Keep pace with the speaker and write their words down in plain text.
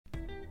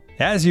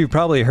As you've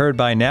probably heard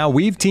by now,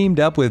 we've teamed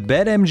up with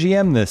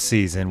BetMGM this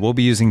season. We'll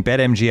be using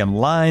BetMGM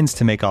lines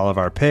to make all of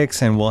our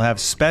picks, and we'll have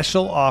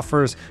special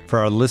offers for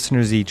our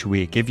listeners each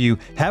week. If you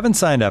haven't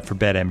signed up for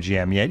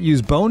BetMGM yet,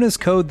 use bonus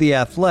code The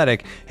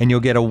Athletic, and you'll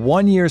get a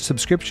 1-year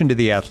subscription to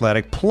The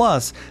Athletic,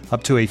 plus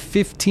up to a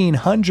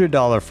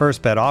 $1,500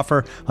 first bet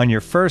offer on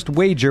your first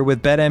wager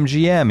with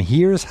BetMGM.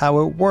 Here's how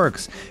it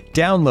works.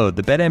 Download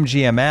the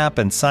BetMGM app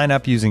and sign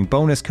up using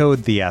bonus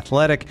code The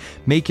Athletic.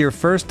 Make your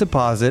first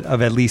deposit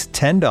of at least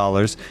 $10.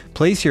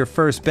 Place your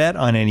first bet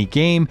on any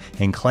game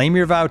and claim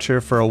your voucher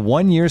for a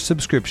 1-year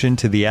subscription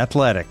to The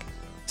Athletic.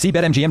 See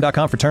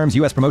BetMGM.com for terms.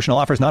 U.S. promotional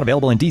offers not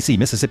available in D.C.,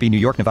 Mississippi, New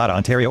York, Nevada,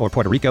 Ontario, or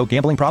Puerto Rico.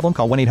 Gambling problem?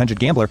 Call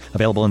 1-800-GAMBLER.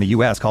 Available in the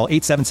U.S. Call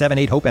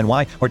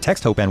 877-8-HOPE-NY or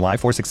text HOPE-NY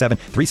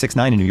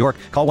 467-369 in New York.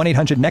 Call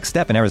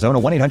 1-800-NEXT-STEP in Arizona.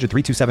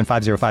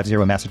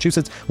 1-800-327-5050 in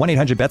Massachusetts.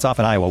 1-800-BETS-OFF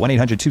in Iowa.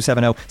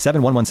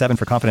 1-800-270-7117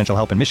 for confidential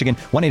help in Michigan.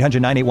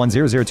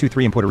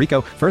 1-800-981-0023 in Puerto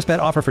Rico. First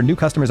bet offer for new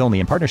customers only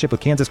in partnership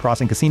with Kansas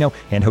Crossing Casino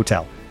and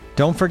Hotel.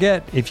 Don't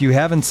forget, if you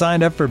haven't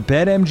signed up for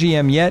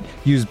BetMGM yet,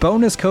 use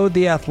bonus code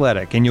The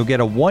Athletic, and you'll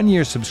get a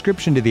 1-year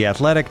subscription to The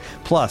Athletic,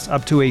 plus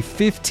up to a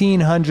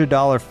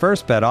 $1,500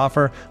 first bet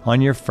offer on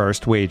your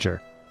first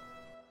wager.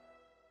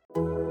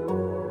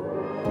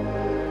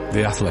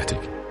 The Athletic.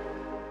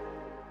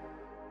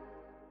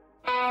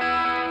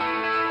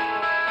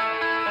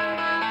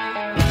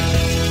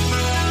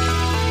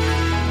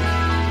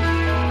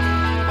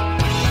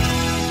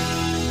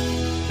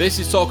 This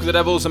is Talk of the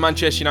Devils, a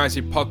Manchester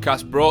United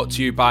podcast brought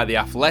to you by The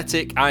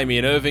Athletic. I'm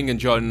Ian Irving, and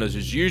joining us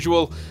as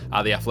usual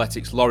are The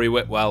Athletic's Laurie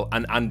Whitwell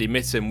and Andy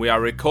Mitten. We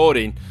are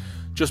recording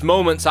just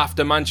moments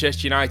after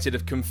Manchester United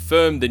have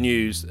confirmed the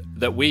news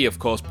that we, of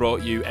course,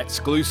 brought you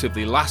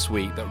exclusively last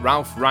week, that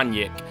Ralf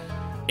Rangnick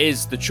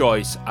is the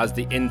choice as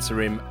the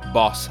interim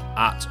boss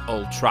at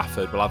Old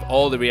Trafford. We'll have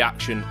all the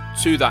reaction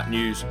to that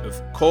news,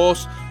 of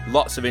course,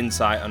 lots of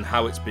insight on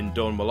how it's been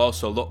done. We'll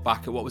also look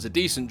back at what was a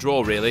decent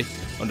draw, really,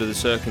 under the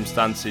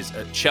circumstances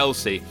at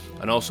Chelsea,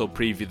 and also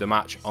preview the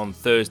match on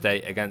Thursday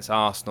against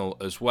Arsenal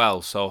as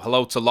well. So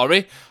hello to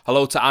Laurie,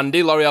 hello to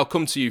Andy. Laurie, I'll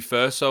come to you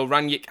first. So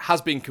Rangnick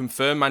has been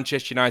confirmed.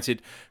 Manchester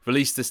United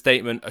released a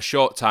statement a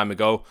short time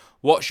ago.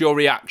 What's your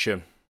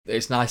reaction?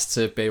 It's nice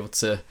to be able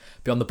to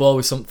be on the ball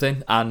with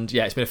something, and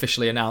yeah, it's been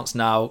officially announced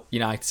now,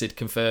 United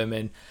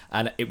confirming,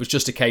 and it was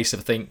just a case of,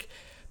 I think,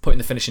 putting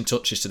the finishing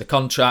touches to the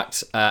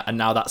contract, and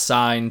now that's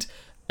signed.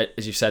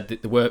 As you've said,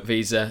 the work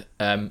visa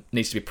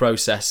needs to be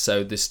processed,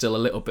 so there's still a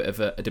little bit of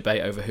a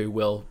debate over who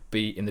will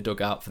be in the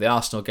dugout for the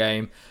Arsenal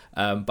game,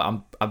 but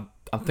I'm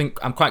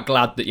quite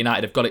glad that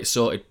United have got it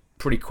sorted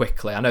pretty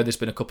quickly. I know there's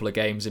been a couple of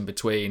games in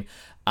between,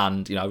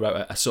 and I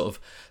wrote a sort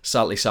of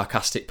slightly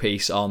sarcastic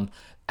piece on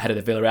ahead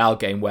of the Villarreal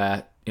game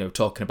where,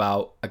 talking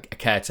about a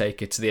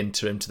caretaker to the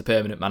interim to the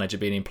permanent manager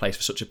being in place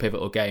for such a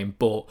pivotal game,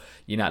 but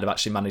United have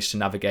actually managed to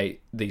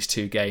navigate these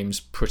two games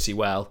pretty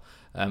well.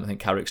 I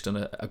think Carrick's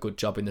done a good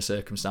job in the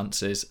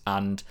circumstances,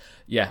 and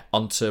yeah,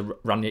 on to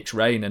Rangnick's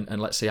reign, and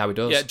let's see how he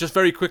does. Yeah, just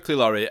very quickly,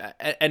 Laurie,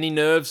 any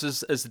nerves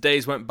as the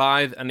days went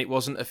by and it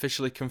wasn't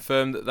officially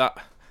confirmed that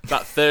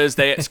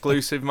Thursday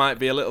exclusive might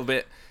be a little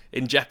bit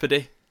in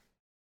jeopardy?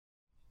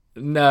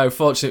 No,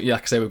 fortunately,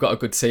 like I say, we've got a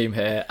good team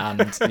here, and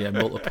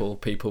multiple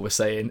people were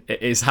saying it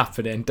is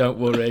happening. Don't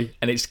worry,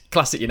 and it's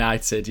classic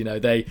United.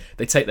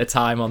 They take their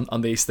time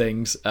on these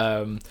things.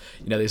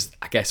 There's,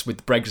 I guess,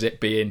 with Brexit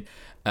being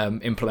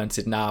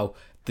implemented now,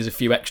 there's a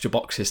few extra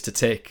boxes to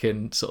tick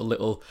and sort of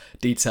little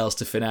details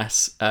to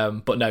finesse.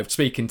 But no,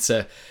 speaking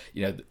to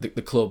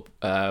the club,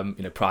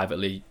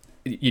 privately,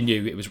 you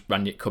knew it was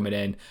Rangnick coming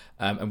in,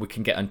 and we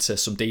can get into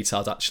some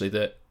details actually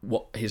that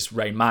what his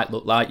reign might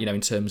look like,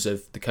 in terms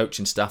of the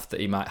coaching staff that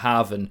he might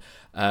have, and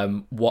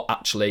what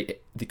actually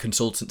the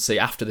consultancy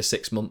after the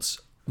 6 months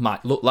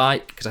might look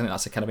like, because I think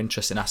that's a kind of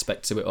interesting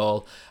aspect to it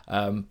all.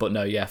 But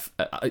no,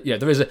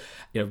 there is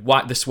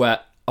wipe the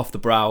sweat off the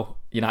brow.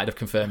 United have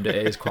confirmed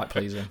it is quite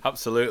pleasing.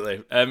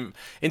 Absolutely.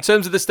 In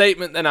terms of the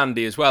statement then,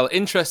 Andy, as well,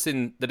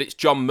 interesting that it's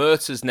John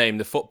Murtaugh's name,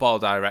 the football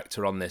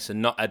director, on this,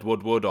 and not Ed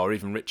Woodward or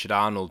even Richard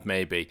Arnold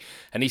maybe.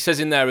 And he says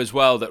in there as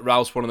well that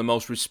Ralph's one of the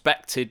most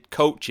respected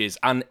coaches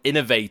and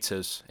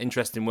innovators,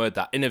 interesting word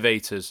that,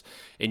 innovators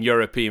in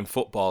European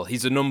football.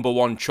 He's the number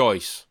one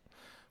choice.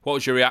 What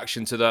was your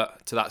reaction to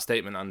that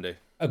statement, Andy?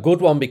 A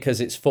good one,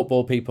 because it's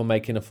football people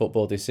making a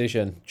football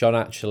decision. John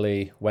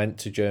actually went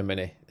to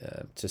Germany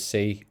to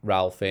see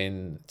Ralph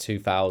in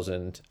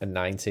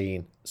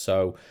 2019.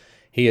 So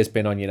he has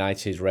been on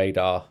United's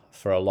radar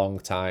for a long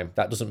time.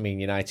 That doesn't mean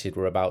United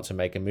were about to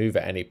make a move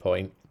at any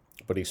point,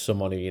 but he's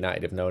someone who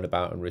United have known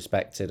about and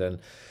respected. And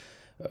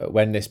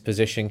when this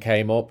position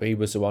came up, he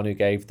was the one who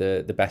gave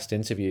the best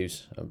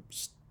interviews.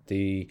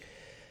 The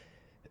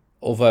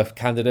other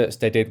candidates,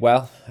 they did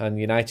well, and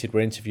United were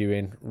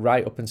interviewing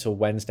right up until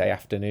Wednesday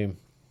afternoon,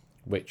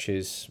 which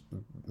is,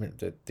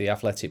 the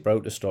Athletic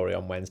broke the story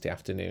on Wednesday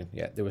afternoon.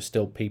 Yet there were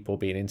still people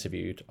being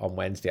interviewed on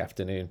Wednesday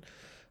afternoon,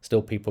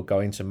 still people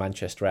going to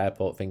Manchester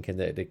Airport thinking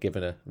that they'd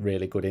given a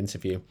really good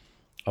interview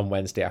on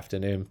Wednesday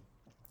afternoon.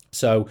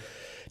 So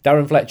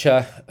Darren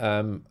Fletcher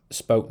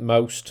spoke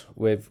most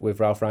with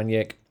Ralf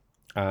Rangnick,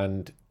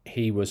 and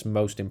he was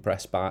most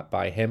impressed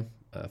by him,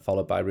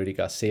 followed by Rudi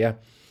Garcia.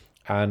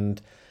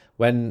 And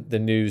when the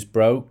news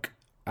broke,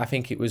 I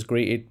think it was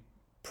greeted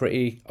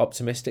pretty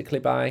optimistically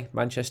by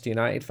Manchester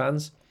United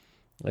fans.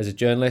 As a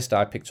journalist,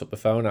 I picked up the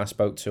phone. I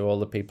spoke to all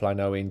the people I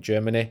know in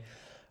Germany,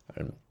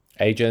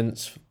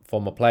 agents,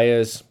 former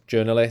players,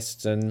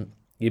 journalists, and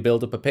you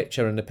build up a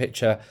picture. And the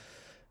picture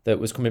that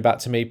was coming back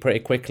to me pretty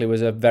quickly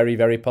was a very,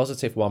 very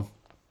positive one.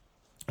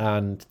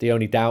 And the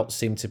only doubt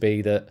seemed to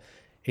be that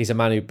he's a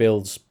man who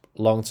builds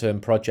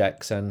long-term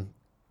projects, and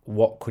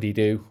what could he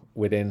do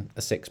within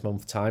a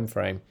 6-month time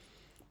frame.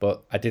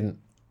 But I didn't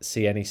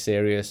see any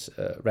serious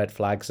red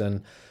flags.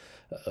 And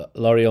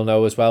Laurie will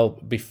know as well,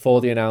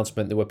 before the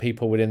announcement, there were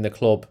people within the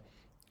club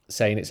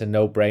saying it's a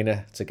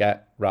no-brainer to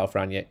get Ralf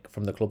Rangnick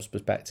from the club's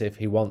perspective.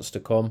 He wants to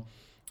come.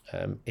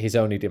 His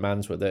only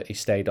demands were that he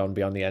stayed on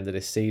beyond the end of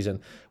this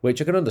season,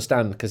 which I can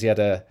understand because he had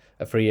a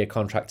 3-year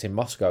contract in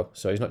Moscow.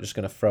 So he's not just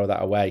going to throw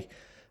that away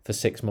for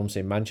 6 months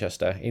in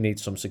Manchester. He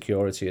needs some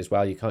security as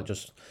well. You can't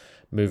just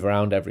move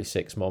around every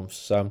 6 months.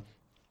 So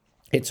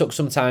it took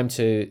some time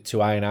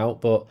to iron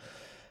out, but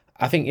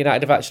I think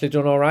United have actually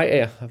done all right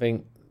here. I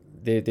think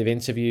they've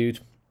interviewed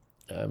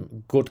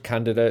good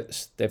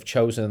candidates. They've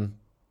chosen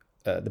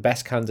the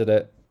best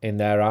candidate in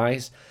their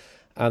eyes,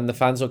 and the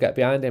fans will get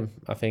behind him.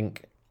 I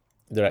think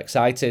they're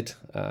excited.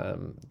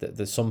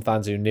 There's some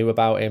fans who knew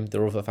about him.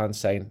 There are other fans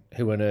saying,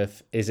 who on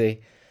earth is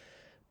he?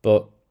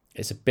 But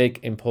it's a big,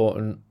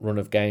 important run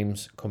of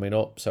games coming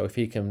up. So if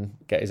he can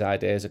get his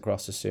ideas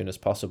across as soon as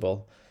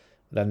possible,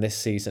 then this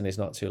season is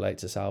not too late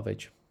to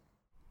salvage.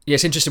 Yeah,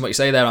 it's interesting what you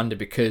say there, Andy,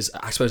 because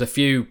I suppose a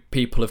few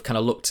people have kind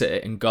of looked at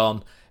it and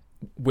gone,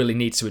 will he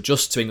need to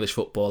adjust to English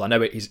football? I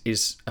know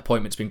his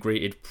appointment's been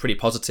greeted pretty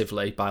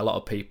positively by a lot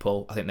of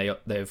people. I think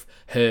they've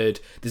heard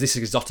there's this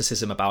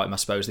exoticism about him, I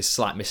suppose, this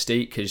slight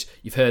mystique, because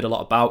you've heard a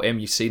lot about him.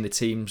 You've seen the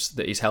teams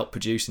that he's helped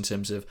produce in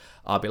terms of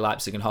RB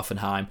Leipzig and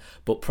Hoffenheim,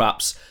 but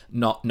perhaps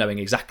not knowing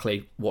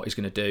exactly what he's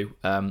going to do,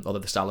 although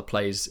the style of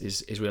play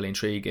is really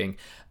intriguing.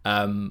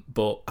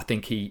 But I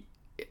think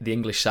the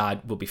English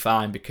side will be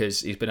fine because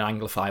he's been an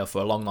Anglophile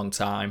for a long, long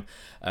time.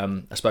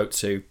 I spoke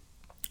to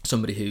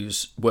somebody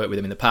who's worked with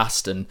him in the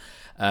past, and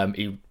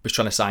he was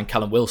trying to sign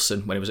Callum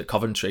Wilson when he was at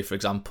Coventry, for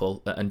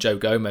example, and Joe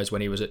Gomez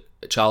when he was at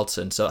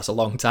Charlton. So that's a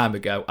long time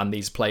ago, and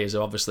these players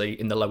are obviously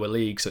in the lower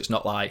league, so it's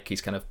not like he's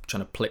kind of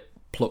trying to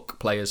pluck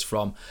players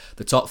from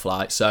the top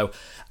flight. So,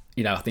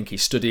 I think he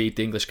studied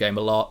the English game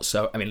a lot.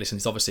 So, I mean, listen,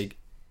 there's obviously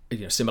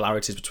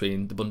similarities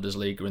between the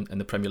Bundesliga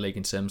and the Premier League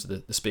in terms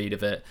of the speed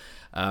of it,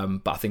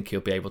 but I think he'll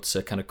be able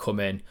to kind of come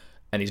in.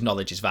 And his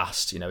knowledge is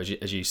vast,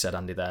 as you said,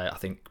 Andy, there. I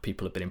think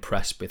people have been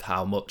impressed with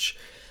how much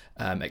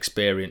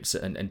experience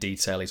and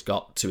detail he's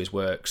got to his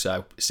work.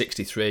 So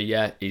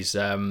 63, he's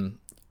at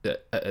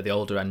the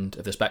older end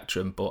of the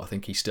spectrum, but I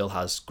think he still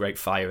has great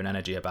fire and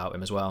energy about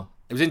him as well.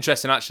 It was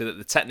interesting, actually, that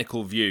the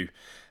technical view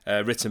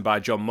written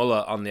by John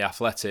Muller on The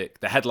Athletic,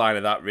 the headline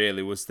of that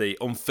really was the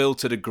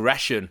unfiltered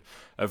aggression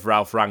of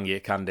Ralf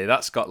Rangnick, Andy.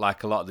 That's got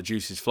like a lot of the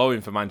juices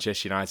flowing for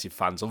Manchester United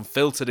fans.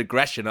 Unfiltered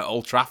aggression at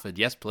Old Trafford,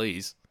 yes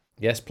please.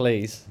 Yes,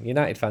 please.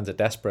 United fans are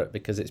desperate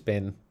because it's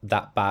been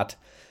that bad,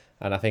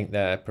 and I think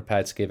they're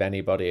prepared to give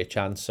anybody a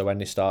chance. So when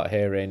they start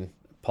hearing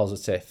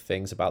positive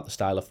things about the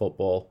style of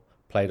football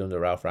played under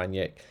Ralf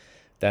Rangnick,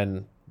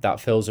 then that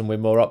fills them with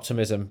more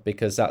optimism,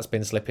 because that's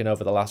been slipping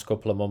over the last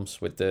couple of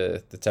months with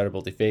the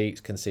terrible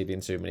defeats,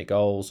 conceding too many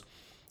goals.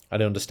 I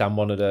understand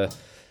one of the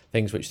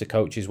things which the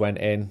coaches went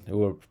in who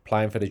were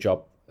applying for the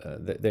job,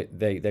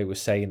 they were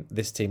saying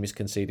this team is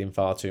conceding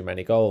far too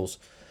many goals.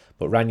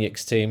 But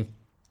Rangnick's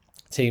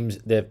teams,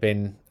 they've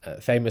been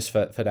famous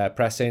for their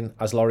pressing.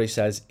 As Laurie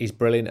says, he's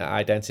brilliant at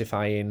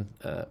identifying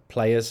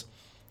players.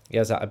 He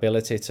has that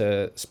ability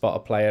to spot a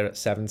player at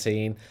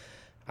 17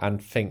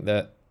 and think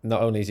that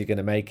not only is he going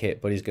to make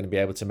it, but he's going to be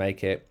able to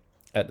make it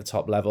at the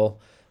top level.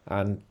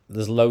 And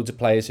there's loads of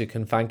players who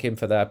can thank him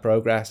for their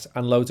progress,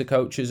 and loads of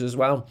coaches as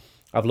well.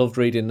 I've loved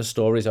reading the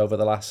stories over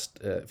the last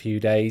few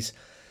days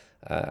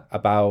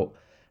about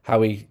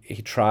how he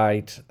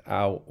tried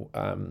out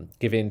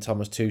giving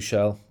Thomas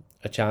Tuchel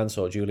a chance,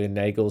 or Julian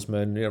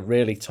Nagelsmann,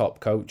 really top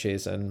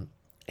coaches, and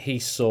he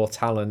saw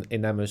talent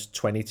in them as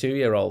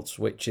 22-year-olds,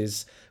 which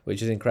is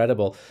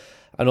incredible.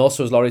 And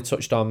also, as Laurie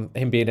touched on,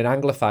 him being an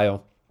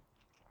Anglophile,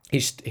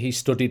 he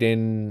studied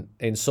in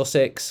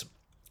Sussex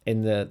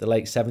in the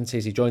late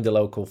 70s. He joined a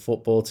local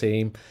football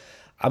team.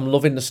 I'm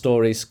loving the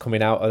stories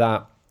coming out of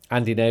that.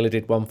 Andy Naylor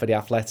did one for The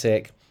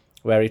Athletic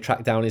where he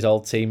tracked down his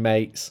old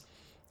teammates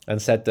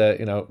and said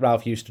that,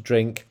 Ralph used to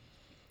drink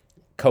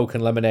Coke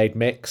and lemonade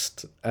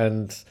mixed,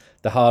 and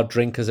the hard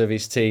drinkers of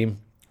his team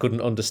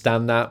couldn't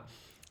understand that.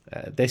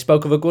 They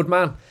spoke of a good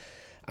man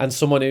and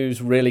someone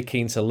who's really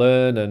keen to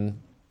learn,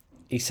 and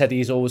he said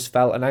he's always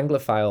felt an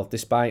Anglophile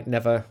despite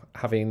never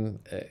having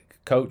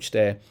coached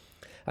here.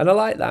 And I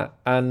like that.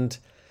 And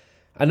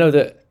I know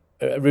that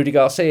Rudi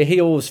Garcia, he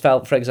always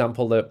felt, for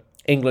example, that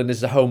England is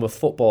the home of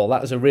football.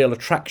 That is a real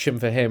attraction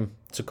for him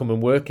to come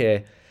and work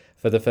here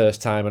for the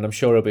first time, and I'm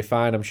sure he'll be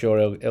fine. I'm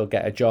sure he'll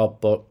get a job.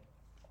 But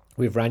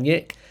with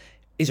Rangnick,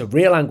 he's a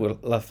real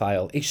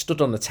Anglophile. He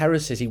stood on the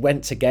terraces. He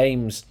went to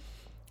games.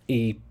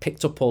 He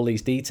picked up all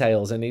these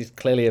details, and he's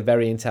clearly a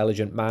very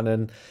intelligent man.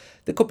 And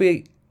there could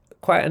be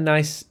quite a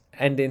nice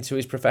ending to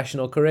his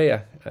professional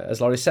career.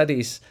 As Laurie said,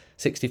 he's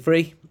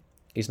 63.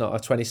 He's not a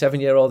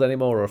 27-year-old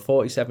anymore or a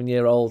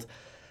 47-year-old.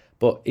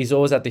 But he's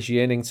always had this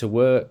yearning to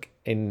work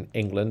in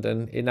England,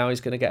 and now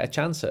he's going to get a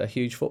chance at a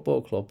huge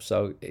football club.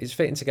 So it's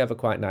fitting together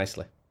quite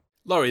nicely.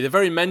 Laurie, the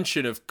very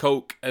mention of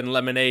Coke and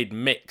lemonade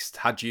mixed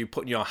had you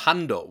putting your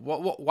hand up.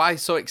 Why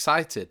so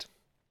excited?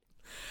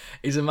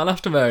 He's a man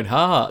after my own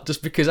heart.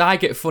 Just because I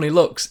get funny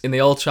looks in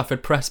the Old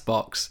Trafford press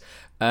box.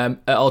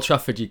 At Old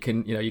Trafford, you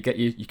can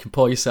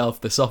pour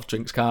yourself the soft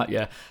drinks, can't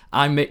you?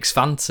 I mix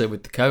Fanta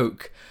with the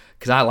Coke.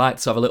 Because I like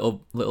to have a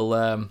little what?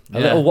 A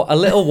little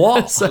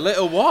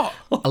what?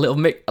 A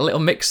little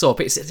mix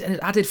up. It's an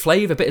added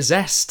flavour, a bit of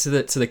zest to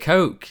the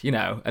Coke,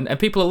 and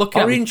people are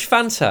looking Orange at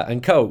me. Fanta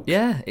and Coke.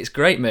 Yeah, it's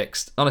great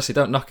mixed. Honestly,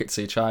 don't knock it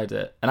till you tried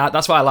it. And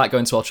that's why I like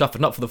going to Old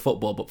Trafford, not for the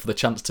football, but for the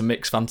chance to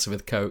mix Fanta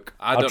with Coke.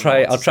 I'll try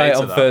it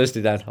on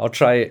Thursday then. I'll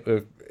try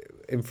it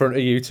in front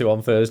of you two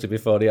on Thursday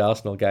before the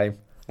Arsenal game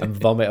and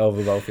vomit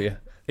over both of you.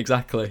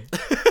 Exactly.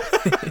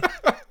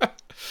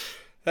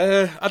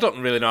 I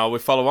don't really know how we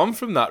follow on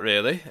from that,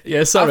 really.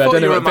 Yeah, sorry, I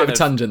don't know, a bit of a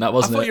tangent that,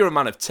 wasn't it? I thought you were a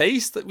man of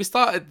taste. We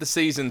started the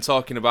season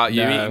talking about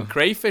you eating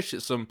crayfish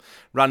at some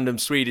random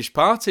Swedish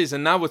parties,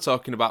 and now we're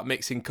talking about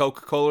mixing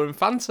Coca-Cola and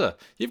Fanta.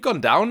 You've gone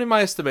down in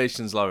my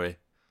estimations, Laurie.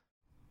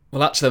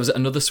 Well, actually, there was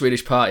another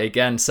Swedish party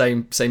again,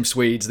 same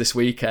Swedes this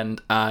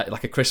weekend,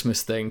 like a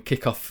Christmas thing,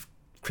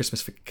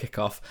 Christmas for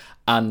kickoff,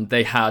 and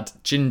they had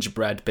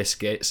gingerbread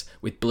biscuits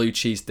with blue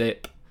cheese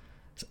dip.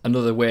 It's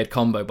another weird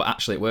combo, but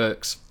actually it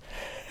works.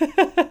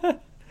 I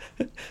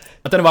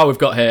don't know why we've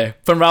got here.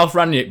 From Ralf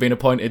Rangnick being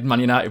appointed Man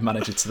United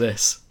manager to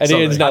this. And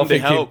Ian's now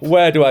thinking,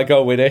 where do I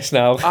go with this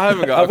now? I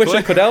haven't got I wish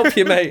I could help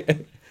you,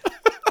 mate.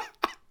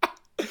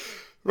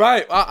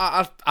 Right,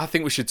 I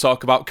think we should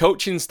talk about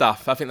coaching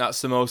staff. I think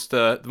that's the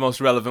most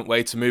relevant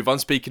way to move on.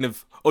 Speaking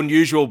of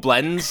unusual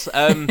blends,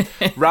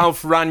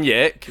 Ralf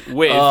Rangnick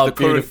with the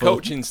current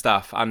coaching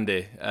staff,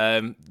 Andy.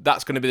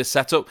 That's going to be the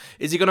setup.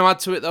 Is he going to add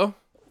to it, though?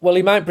 Well,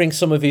 he might bring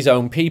some of his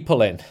own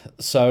people in.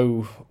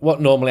 So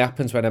what normally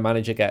happens when a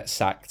manager gets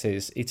sacked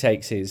is he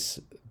takes his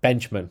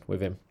benchmen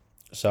with him.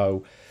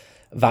 So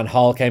Van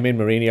Gaal came in,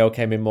 Mourinho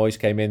came in, Moyes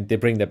came in. They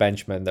bring the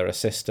benchmen, their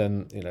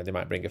assistant. They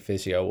might bring a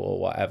physio or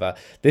whatever.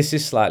 This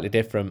is slightly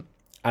different.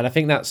 And I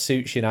think that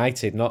suits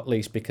United, not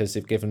least because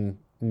they've given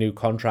new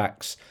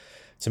contracts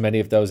to many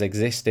of those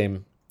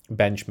existing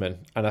benchmen.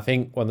 And I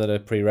think one of the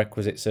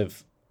prerequisites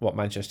of what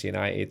Manchester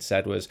United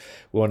said was,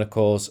 we want to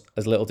cause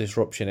as little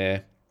disruption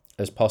here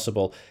as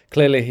possible.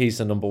 Clearly he's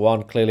the number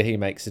one. Clearly he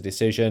makes a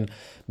decision.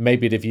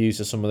 Maybe the views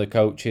of some of the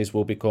coaches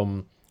will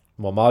become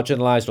more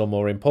marginalised or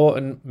more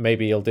important.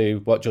 Maybe he'll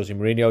do what Jose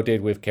Mourinho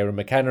did with Kieran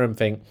McKenna and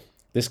think,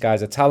 this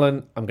guy's a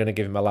talent, I'm going to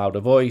give him a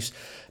louder voice.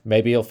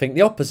 Maybe he'll think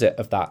the opposite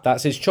of that.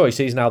 That's his choice.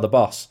 He's now the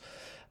boss.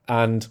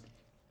 And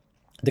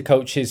the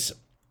coaches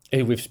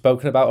who we've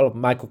spoken about,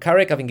 Michael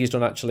Carrick, I think he's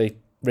done actually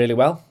really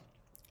well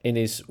in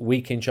his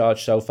week in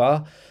charge so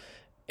far.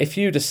 If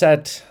you'd have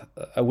said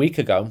a week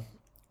ago,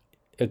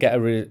 he'll get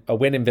a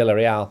win in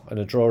Villarreal and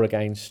a draw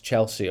against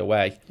Chelsea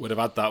away. Would have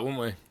had that,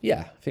 wouldn't we?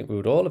 Yeah, I think we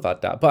would all have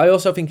had that. But I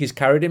also think he's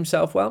carried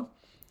himself well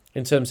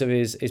in terms of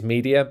his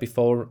media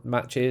before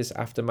matches,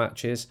 after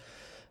matches,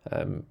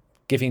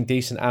 giving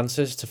decent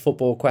answers to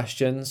football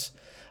questions.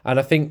 And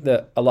I think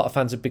that a lot of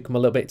fans have become a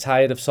little bit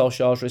tired of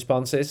Solskjaer's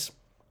responses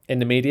in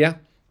the media.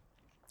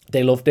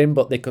 They loved him,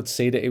 but they could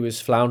see that he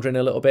was floundering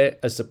a little bit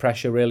as the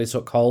pressure really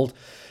took hold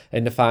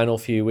in the final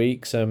few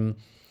weeks.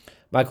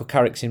 Michael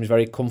Carrick seems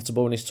very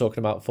comfortable when he's talking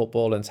about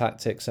football and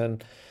tactics,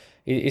 and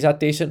he's had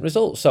decent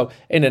results. So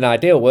in an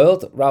ideal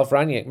world, Ralf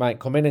Rangnick might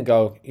come in and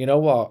go, you know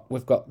what,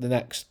 we've got the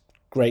next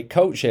great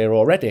coach here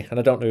already, and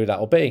I don't know who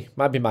that'll be.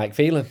 Might be Mike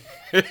Phelan.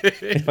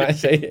 He might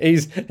say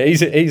he's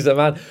the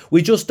man.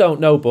 We just don't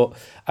know, but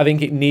I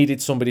think it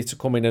needed somebody to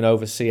come in and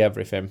oversee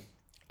everything,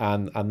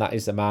 and that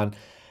is the man.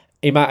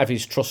 He might have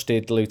his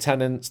trusted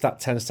lieutenants. That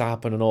tends to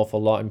happen an awful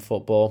lot in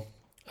football,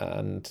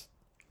 and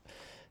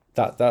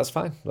that's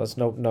fine. There's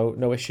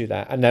no issue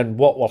there. And then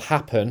what will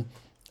happen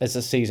as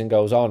the season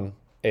goes on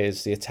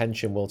is the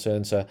attention will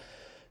turn to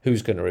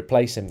who's going to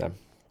replace him then.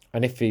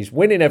 And if he's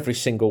winning every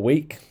single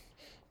week,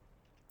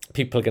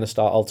 people are going to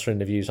start altering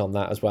the views on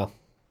that as well.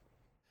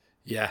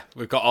 Yeah,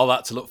 we've got all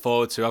that to look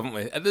forward to, haven't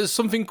we? And there's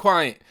something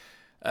quite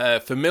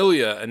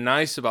familiar and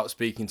nice about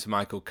speaking to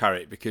Michael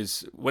Carrick,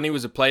 because when he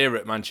was a player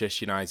at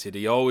Manchester United,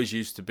 he always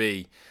used to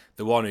be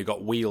the one who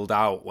got wheeled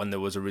out when there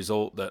was a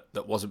result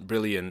that wasn't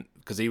brilliant,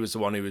 because he was the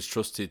one who was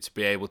trusted to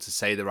be able to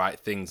say the right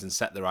things and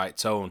set the right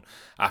tone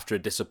after a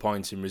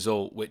disappointing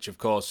result, which of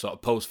course sort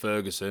of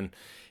post-Ferguson,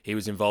 he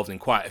was involved in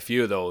quite a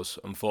few of those,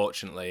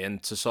 unfortunately.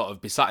 And to sort of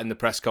be sat in the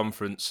press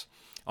conference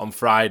on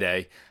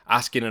Friday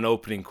asking an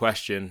opening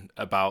question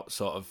about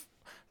sort of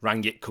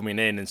Rangnick coming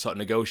in and sort of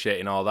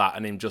negotiating all that,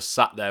 and him just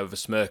sat there with a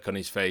smirk on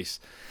his face,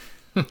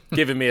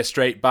 giving me a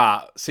straight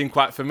bat seemed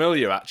quite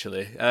familiar,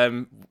 actually.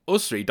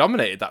 Us three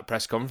dominated that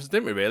press conference,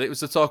 didn't we, really? It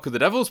was the Talk of the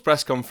Devils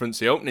press conference,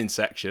 the opening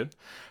section.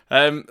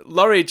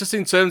 Laurie, just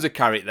in terms of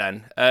Carrick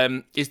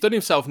then, he's done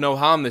himself no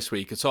harm this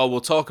week at all.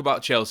 We'll talk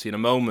about Chelsea in a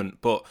moment,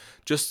 but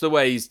just the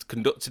way he's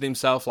conducted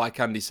himself, like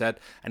Andy said,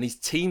 and his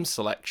team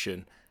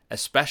selection,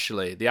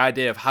 especially the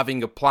idea of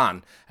having a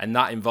plan and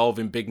that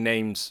involving big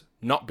names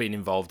not being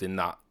involved in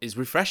that is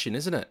refreshing,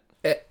 isn't it?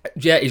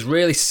 Yeah, he's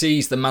really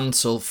seized the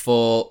mantle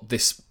for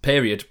this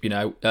period. You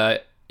know,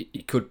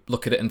 he could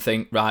look at it and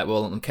think, right,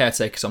 well, I'm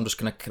caretaker, so I'm just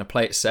going to kind of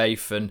play it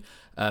safe and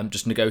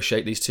just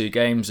negotiate these 2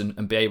 games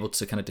and be able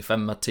to kind of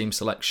defend my team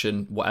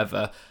selection,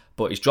 whatever.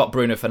 But he's dropped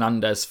Bruno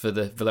Fernandes for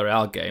the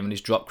Villarreal game and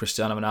he's dropped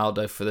Cristiano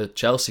Ronaldo for the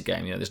Chelsea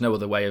game. You know, there's no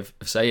other way of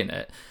saying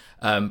it.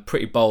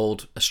 Pretty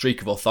bold, a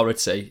streak of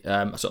authority.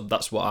 So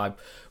that's what I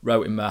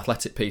wrote in my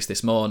Athletic piece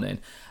this morning.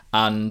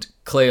 And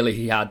clearly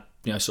he had,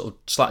 you know, sort of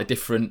slightly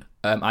different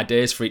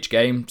ideas for each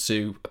game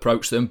to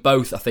approach them.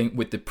 Both, I think,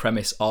 with the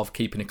premise of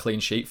keeping a clean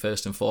sheet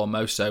first and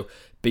foremost. So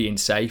being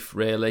safe,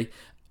 really.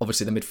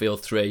 Obviously, the midfield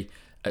 3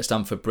 at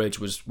Stamford Bridge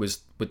was with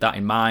that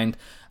in mind.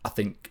 I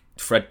think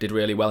Fred did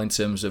really well in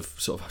terms of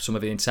sort of some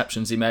of the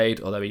interceptions he made,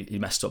 although he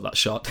messed up that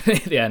shot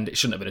at the end. It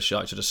shouldn't have been a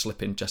shot, it should have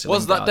slipped in Jesse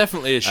Was Lingard. That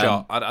definitely a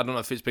shot? I don't know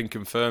if it's been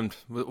confirmed.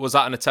 Was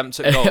that an attempt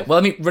at goal? Well,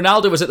 I mean,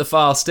 Ronaldo was at the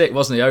far stick,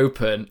 wasn't he,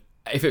 open?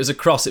 If it was a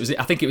cross,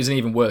 I think it was an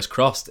even worse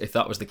cross if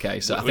that was the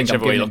case. So I think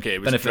I'm giving him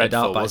benefit of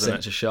doubt by saying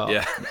it's a shot.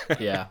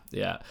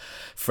 Yeah.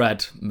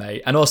 Fred,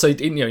 mate. And also,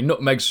 he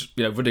nutmegs,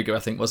 Rudiger, I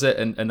think, was it?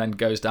 And then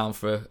goes down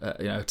for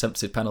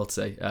attempted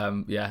penalty.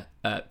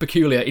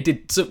 Peculiar. He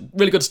did some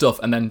really good stuff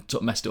and then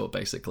sort of messed it up,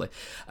 basically.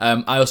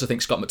 I also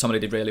think Scott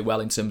McTominay did really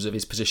well in terms of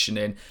his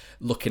positioning,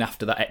 looking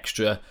after that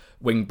extra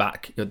wing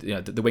back,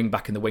 the wing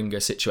back and the winger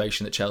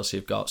situation that Chelsea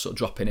have got, sort of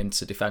dropping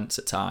into defence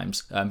at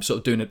times, sort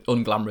of doing an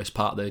unglamorous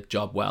part of the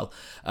job well.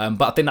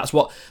 But I think that's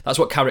what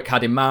Carrick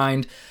had in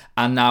mind.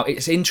 And now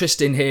it's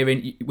interesting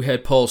hearing, we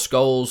heard Paul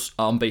Scholes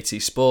on BT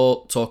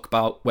Sport talk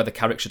about whether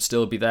Carrick should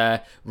still be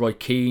there. Roy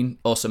Keane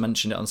also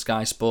mentioned it on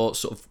Sky Sports,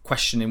 sort of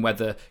questioning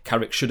whether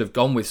Carrick should have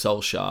gone with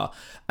Solskjaer.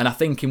 And I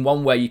think in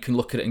one way you can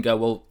look at it and go,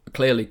 well,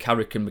 clearly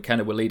Carrick and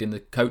McKenna were leading the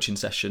coaching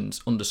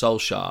sessions under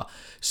Solskjaer,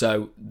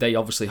 so they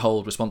obviously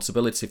hold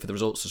responsibility for the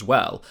results as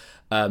well,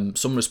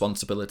 some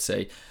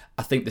responsibility.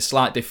 I think the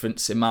slight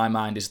difference in my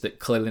mind is that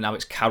clearly now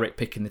it's Carrick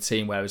picking the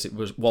team, whereas it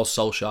was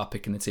Solskjaer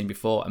picking the team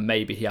before, and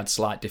maybe he had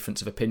slight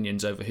difference of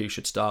opinions over who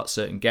should start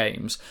certain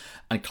games,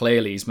 and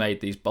clearly he's made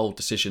these bold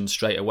decisions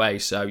straight away,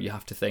 so you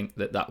have to think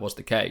that was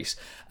the case.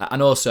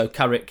 And also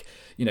Carrick,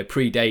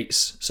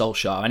 predates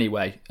Solskjaer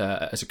anyway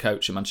as a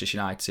coach at Manchester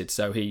United,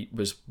 so he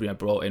was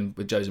brought in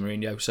with Jose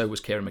Mourinho, so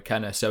was Kieran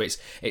McKenna, so it's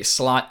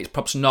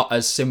perhaps not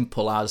as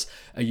simple as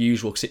a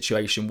usual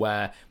situation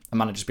where a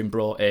manager's been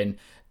brought in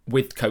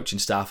with coaching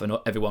staff and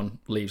everyone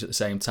leaves at the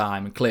same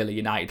time, and clearly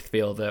United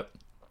feel that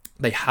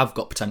they have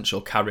got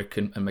potential, Carrick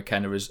and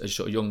McKenna as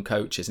sort of young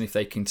coaches, and if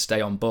they can stay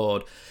on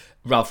board,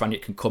 Ralph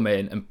Rangnick can come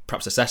in and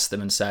perhaps assess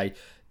them and say,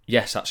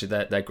 yes, actually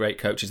they're great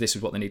coaches, this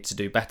is what they need to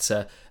do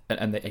better,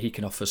 and he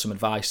can offer some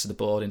advice to the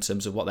board in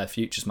terms of what their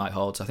futures might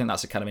hold. So I think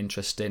that's a kind of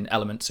interesting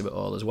element to it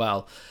all as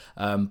well.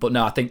 But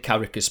no, I think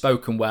Carrick has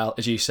spoken well,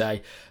 as you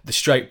say, the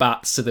straight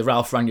bats to the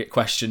Ralph Rangnick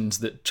questions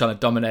that trying to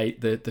dominate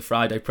the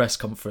Friday press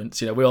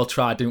conference. We all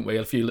tried, didn't we,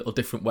 a few little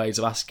different ways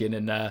of asking,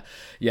 and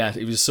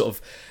he was sort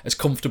of as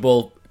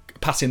comfortable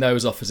passing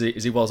those off as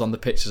he was on the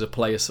pitch as a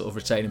player sort of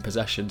retaining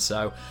possession.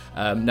 So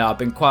no, I've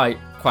been quite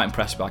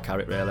impressed by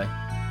Carrick, really.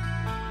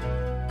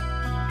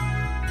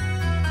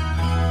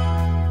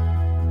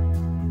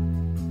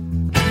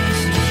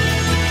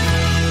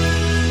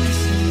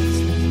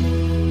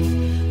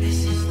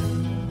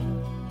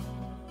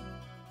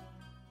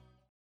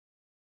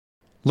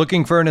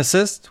 Looking for an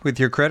assist with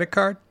your credit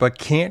card, but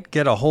can't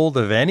get a hold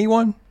of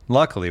anyone?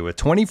 Luckily, with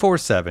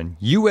 24/7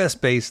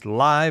 US-based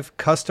live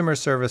customer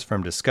service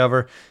from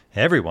Discover,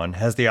 everyone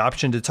has the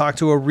option to talk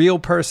to a real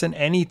person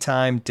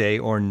anytime, day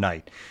or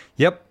night.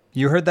 Yep,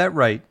 you heard that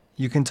right.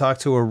 You can talk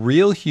to a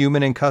real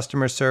human in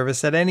customer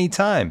service at any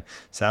time.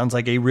 Sounds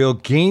like a real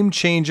game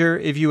changer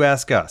if you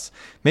ask us.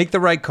 Make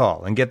the right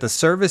call and get the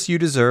service you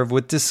deserve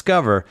with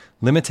Discover.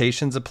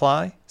 Limitations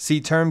apply.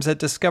 See terms at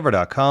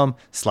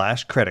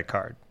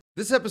discover.com/creditcard.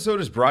 This episode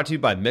is brought to you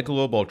by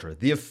Michelob Ultra,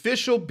 the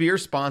official beer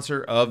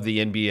sponsor of the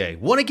NBA.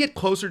 Want to get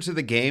closer to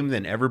the game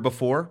than ever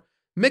before?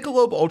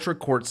 Michelob Ultra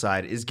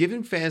Courtside is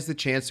giving fans the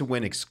chance to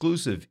win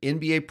exclusive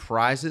NBA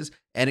prizes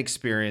and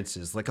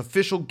experiences like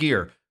official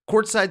gear,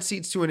 courtside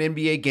seats to an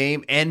NBA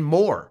game, and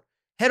more.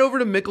 Head over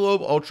to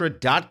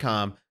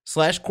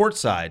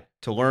MichelobUltra.com/courtside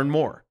to learn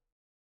more.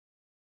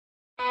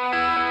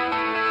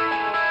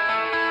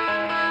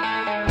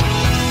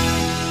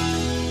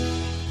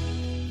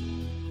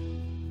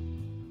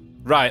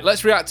 Right,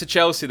 let's react to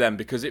Chelsea then,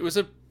 because it was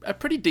a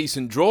pretty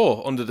decent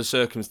draw under the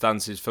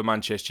circumstances for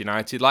Manchester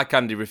United. Like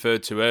Andy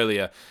referred to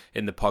earlier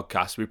in the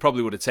podcast, we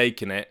probably would have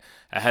taken it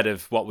ahead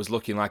of what was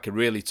looking like a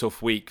really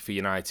tough week for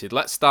United.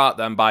 Let's start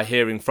then by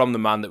hearing from the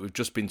man that we've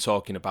just been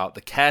talking about,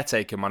 the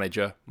caretaker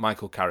manager,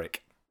 Michael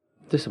Carrick.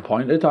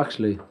 disappointed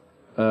actually.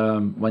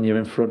 When you're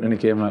in front in a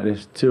game like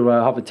this, to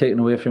have it taken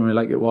away from you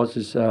like it was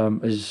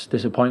is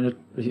disappointed.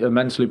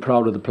 Immensely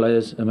proud of the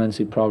players,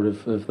 immensely proud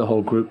of the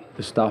whole group,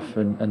 the staff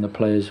and the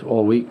players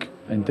all week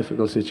in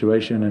difficult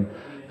situation and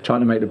trying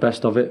to make the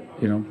best of it.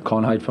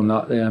 Can't hide from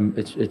that.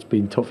 It's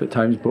been tough at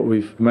times, but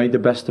we've made the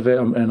best of it,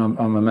 and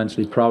I'm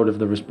immensely proud of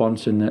the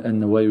response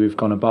and the way we've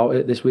gone about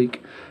it this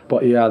week.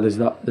 But yeah, there's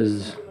that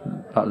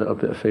little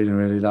bit of feeling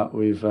really that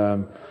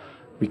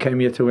we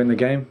came here to win the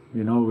game.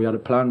 We had a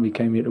plan. We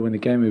came here to win the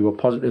game. We were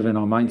positive in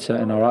our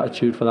mindset and our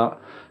attitude for that.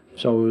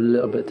 So we're a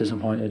little bit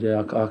disappointed. Yeah,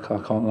 I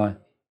can't lie.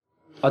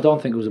 I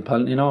don't think it was a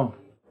penalty. No,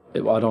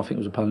 I don't think it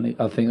was a penalty.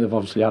 I think they've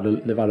obviously had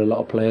a lot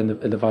of play and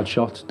they've had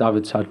shots.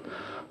 David's had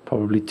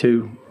probably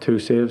two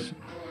saves,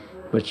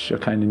 which I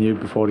kind of knew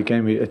before the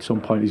game. At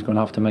some point, he's going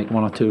to have to make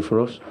one or two for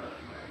us.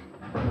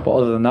 But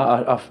other than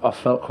that, I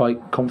felt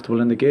quite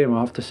comfortable in the game. I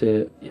have to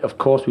say, of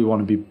course, we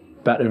want to be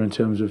better in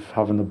terms of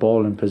having the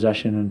ball in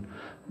possession, and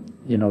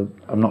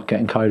I'm not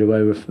getting carried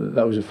away with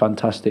that. Was a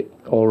fantastic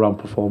all-round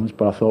performance,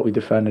 but I thought we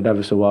defended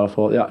ever so well. I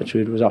thought the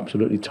attitude was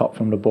absolutely top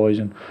from the boys,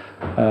 and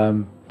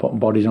putting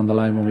bodies on the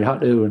line when we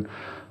had to,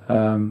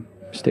 and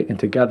sticking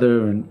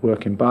together and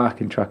working back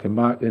and tracking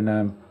back,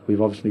 and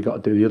we've obviously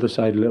got to do the other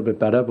side a little bit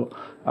better, but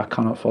I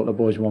cannot fault the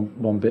boys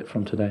one bit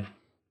from today.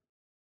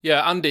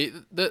 Yeah, Andy,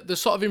 the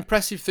sort of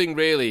impressive thing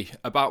really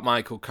about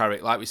Michael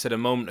Carrick, like we said a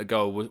moment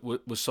ago,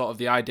 was sort of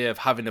the idea of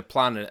having a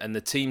plan and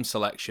the team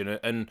selection.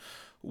 And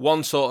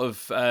one sort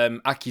of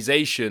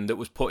accusation that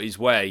was put his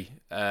way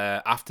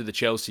after the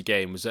Chelsea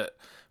game was that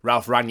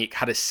Ralf Rangnick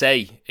had a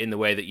say in the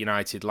way that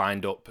United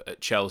lined up at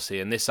Chelsea,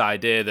 and this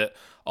idea that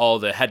all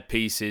the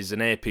headpieces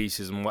and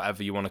earpieces and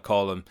whatever you want to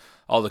call them,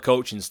 all the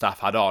coaching staff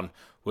had on,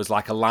 was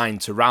like a line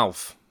to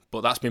Ralph.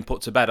 But that's been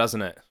put to bed,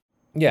 hasn't it?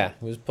 Yeah,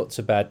 it was put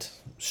to bed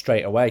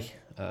straight away,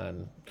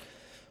 and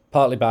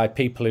partly by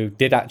people who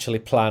did actually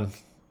plan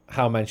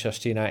how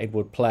Manchester United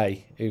would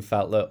play, who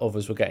felt that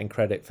others were getting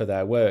credit for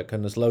their work.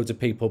 And there's loads of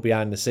people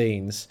behind the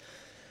scenes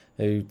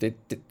who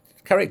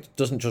Carrick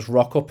doesn't just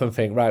rock up and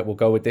think, right, we'll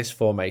go with this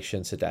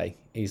formation today.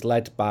 He's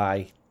led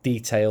by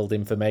detailed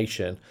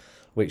information,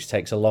 which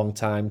takes a long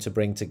time to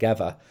bring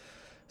together.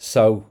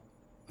 So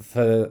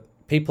for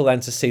people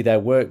then to see their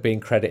work being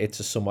credited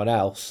to someone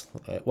else,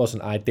 it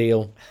wasn't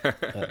ideal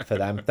for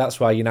them. That's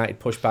why United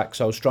pushed back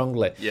so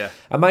strongly. Yeah.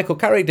 And Michael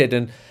Carrick did,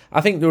 and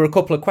I think there were a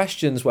couple of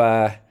questions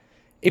where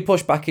he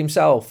pushed back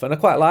himself, and I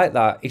quite like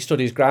that. He stood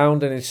his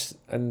ground, and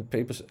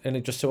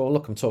he just said, "Well,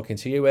 look, I'm talking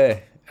to you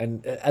here,"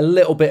 and a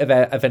little bit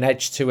of an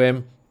edge to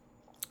him,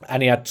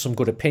 and he had some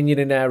good opinion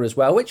in there as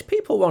well, which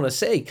people want to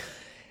see.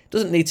 It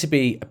doesn't need to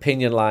be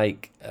opinion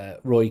like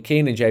Roy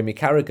Keane and Jamie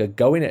Carragher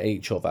going at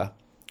each other.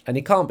 And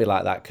he can't be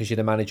like that because you're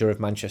the manager of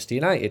Manchester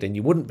United, and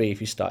you wouldn't be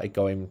if you started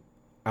going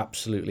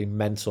absolutely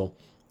mental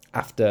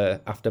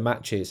after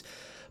matches.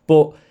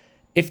 But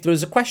if there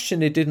was a question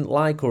he didn't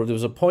like, or there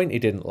was a point he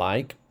didn't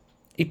like,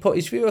 he put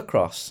his view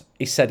across.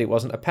 He said it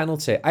wasn't a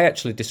penalty. I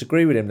actually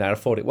disagree with him there. I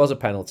thought it was a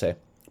penalty,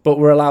 but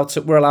we're allowed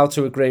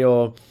to agree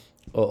or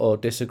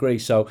disagree.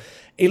 So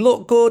he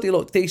looked good. He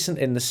looked decent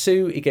in the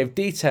suit. He gave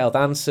detailed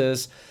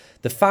answers.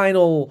 The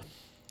final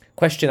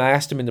question I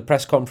asked him in the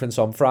press conference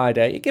on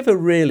Friday, he gave a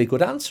really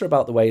good answer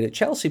about the way that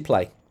Chelsea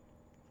play.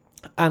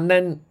 And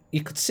then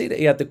you could see that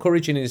he had the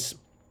courage in his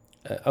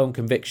own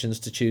convictions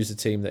to choose the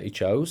team that he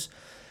chose.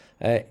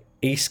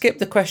 He skipped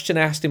the question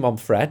I asked him on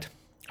Fred.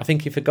 I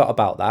think he forgot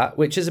about that,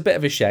 which is a bit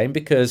of a shame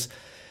because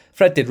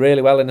Fred did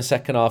really well in the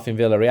second half in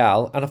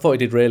Villarreal, and I thought he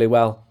did really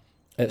well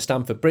at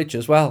Stamford Bridge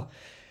as well.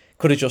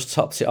 Could have just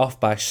topped it off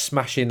by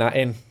smashing that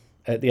in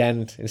at the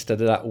end instead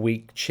of that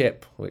weak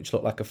chip, which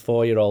looked like a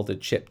 4-year-old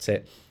had chipped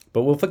it.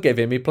 But we'll forgive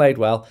him, he played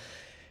well.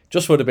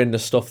 Just would have been the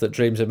stuff that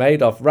dreams are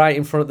made of. Right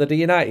in front of the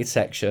United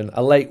section,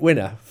 a late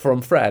winner from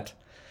Fred.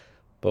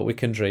 But we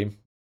can dream.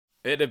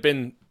 It'd have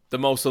been the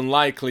most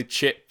unlikely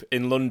chip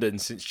in London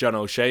since John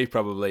O'Shea,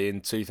 probably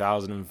in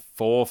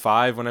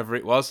 2004-05, whenever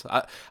it was.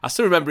 I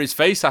still remember his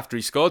face after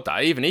he scored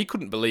that. Even he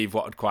couldn't believe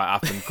what had quite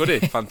happened, could he?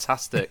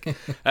 Fantastic.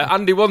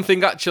 Andy, one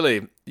thing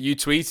actually you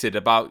tweeted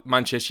about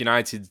Manchester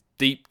United's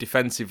deep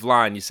defensive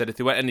line. You said if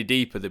they went any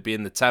deeper, they'd be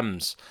in the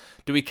Thames.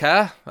 Do we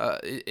care?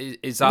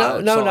 Is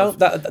that no?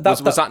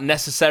 Was that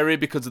necessary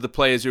because of the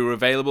players who were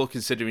available,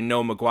 considering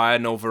no Maguire,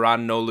 no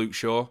Varane, no Luke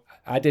Shaw?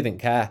 I didn't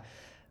care.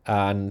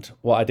 And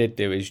what I did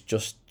do is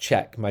just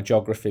check my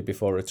geography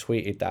before I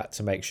tweeted that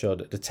to make sure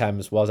that the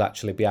Thames was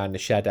actually behind the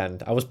shed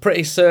end. I was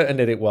pretty certain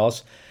that it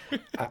was,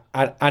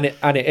 and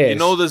it is. You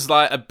know, there's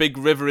like a big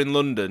river in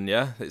London,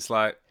 yeah? It's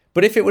like.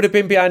 But if it would have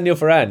been behind the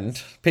other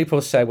end, people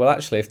say, well,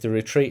 actually, if they're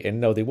retreating,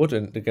 no, they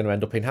wouldn't. They're going to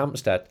end up in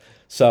Hampstead.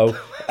 So,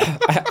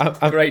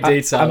 great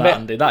detail,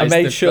 Andy. That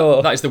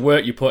is the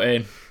work you put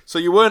in. So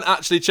you weren't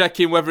actually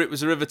checking whether it was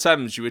the River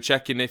Thames. You were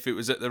checking if it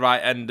was at the right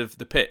end of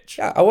the pitch.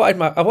 Yeah, I wanted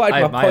my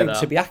point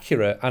to be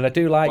accurate, and I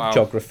do like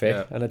geography,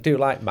 and I do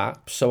like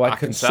maps. So I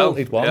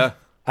consulted one,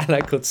 and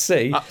I could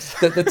see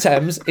that the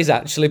Thames is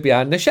actually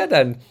behind the shed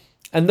end.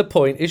 And the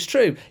point is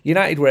true.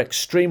 United were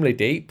extremely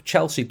deep.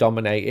 Chelsea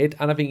dominated,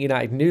 and I think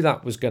United knew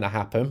that was going to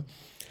happen.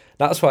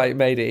 That's why it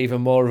made it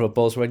even more of a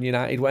buzz when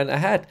United went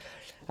ahead.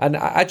 And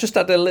I just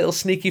had a little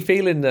sneaky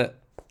feeling that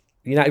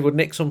United would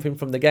nick something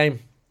from the game.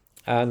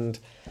 And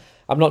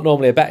I'm not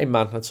normally a betting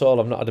man at all.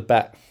 I've not had a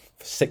bet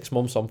for 6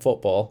 months on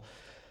football.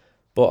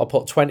 But I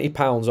put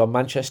 £20 on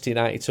Manchester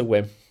United to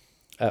win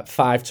at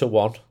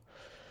 5-1.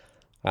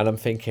 And I'm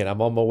thinking,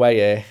 I'm on my way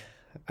here.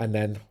 And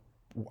then,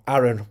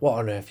 Aaron, what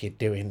on earth are you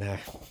doing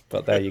there?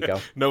 But there you go.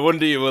 No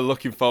wonder you were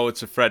looking forward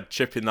to Fred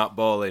chipping that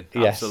ball in.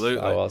 Yes,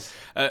 Absolutely. I was.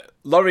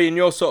 Laurie, in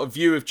your sort of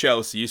view of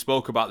Chelsea, you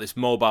spoke about this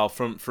mobile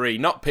front three,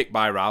 not picked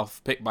by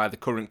Ralph, picked by the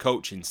current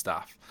coaching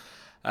staff.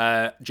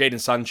 Jadon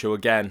Sancho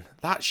again.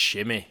 That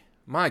shimmy.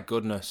 My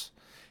goodness.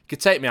 You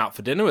could take me out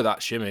for dinner with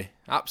that shimmy.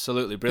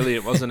 Absolutely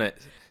brilliant, wasn't it?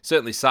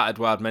 Certainly sat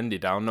Edouard Mendy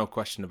down, no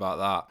question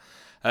about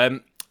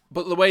that.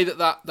 But the way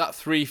that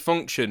three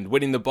functioned,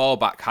 winning the ball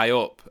back high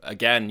up,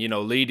 again,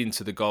 leading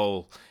to the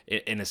goal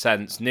in a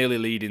sense, nearly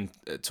leading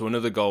to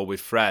another goal with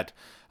Fred.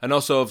 And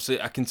also, obviously,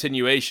 a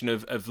continuation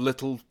of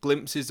little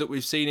glimpses that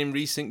we've seen in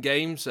recent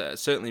games,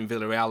 certainly in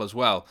Villarreal as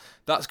well.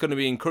 That's going to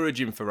be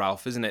encouraging for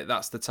Ralph, isn't it?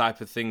 That's the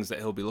type of things that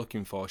he'll be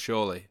looking for,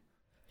 surely.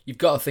 You've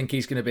got to think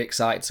he's going to be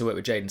excited to work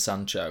with Jadon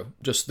Sancho.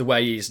 Just the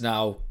way he's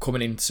now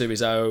coming into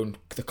his own,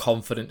 the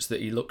confidence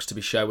that he looks to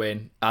be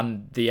showing,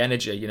 and the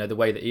energy, the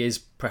way that he is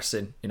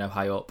pressing,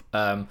 high up.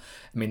 I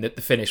mean, the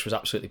finish was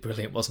absolutely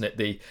brilliant, wasn't it?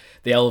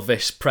 The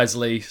Elvis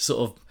Presley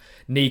sort of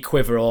knee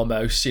quiver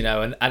almost,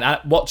 and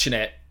watching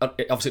it,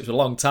 obviously it was a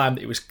long time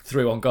that he was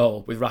through on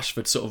goal with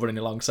Rashford sort of running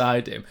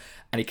alongside him,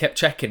 and he kept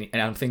checking,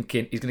 and I'm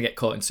thinking he's going to get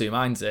caught in two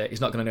minds here. He's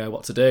not going to know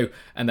what to do,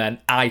 and then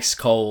ice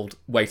cold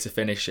way to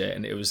finish it,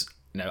 and it was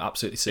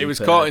absolutely super. He was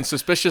caught in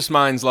suspicious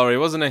minds, Laurie,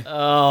 wasn't he?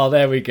 Oh,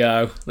 there we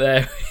go.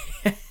 There.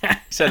 You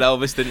said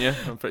Elvis, didn't you?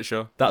 I'm pretty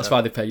sure. That's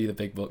why they pay you the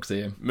big bucks,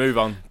 Ian. Move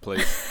on,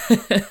 please.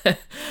 But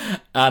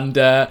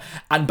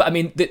I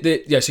mean,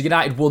 so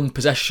United won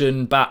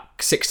possession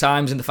back 6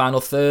 times in the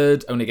final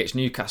third, only against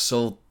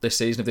Newcastle this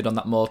season. Have they done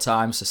that more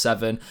times? So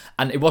 7.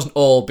 And it wasn't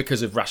all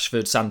because of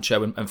Rashford,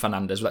 Sancho, and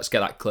Fernandes. Let's get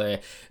that clear.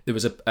 There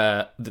was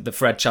the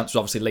Fred chance was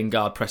obviously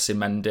Lingard pressing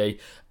Mendy.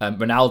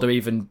 Ronaldo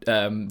even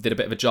did a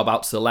bit of a job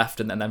out to the left,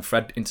 and then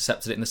Fred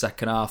intercepted it in the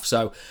second half.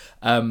 So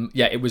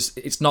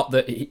it's not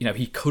that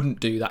he couldn't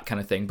do that kind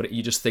of thing, but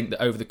you just think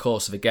that over the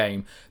course of a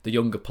game, the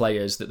younger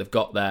players that they've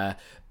got there,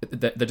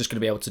 they're just going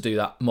to be able to do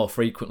that more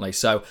frequently.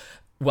 So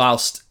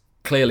whilst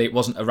clearly it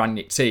wasn't a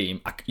Rangnick team,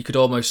 you could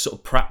almost sort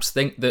of perhaps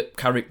think that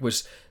Carrick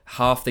was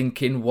half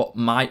thinking what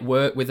might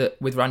work with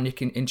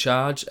Rangnick in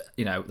charge.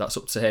 That's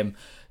up to him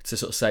to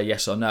sort of say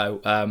yes or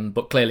no.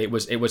 But clearly it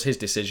was his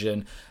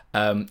decision.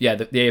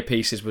 The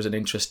earpieces was an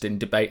interesting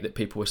debate that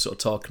people were sort of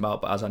talking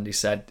about, but as Andy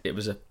said, it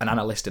was an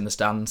analyst in the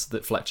stands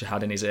that Fletcher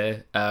had in his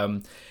ear.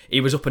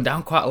 He was up and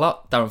down quite a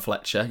lot, Darren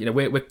Fletcher.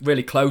 we're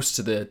really close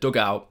to the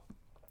dugout,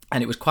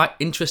 and it was quite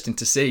interesting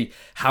to see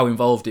how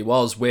involved he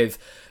was with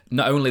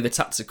not only the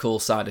tactical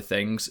side of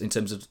things, in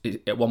terms of,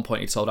 at one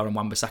point he told Aaron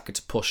Wan-Bissaka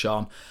to push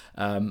on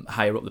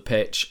higher up the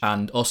pitch,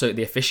 and also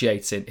the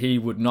officiating. He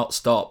would not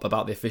stop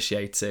about the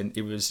officiating.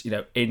 He was,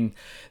 in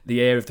the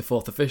ear of the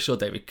fourth official,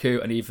 David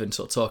Coote, and even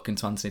sort of talking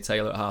to Anthony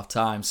Taylor at half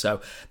time.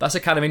 So that's a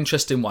kind of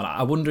interesting one.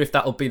 I wonder if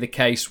that'll be the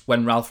case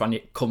when Ralph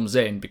Rangnick comes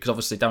in, because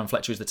obviously Darren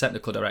Fletcher is the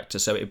technical director,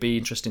 so it'd be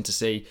interesting to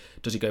see,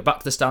 does he go back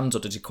to the stands, or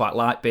does he quite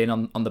like being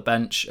on the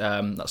bench?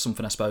 That's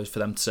something, I suppose, for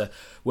them to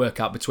work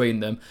out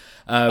between them.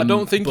 I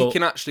don't think he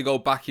can actually go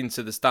back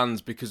into the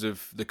stands because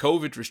of the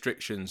COVID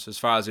restrictions, as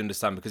far as I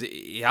understand, because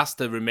he has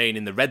to remain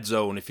in the red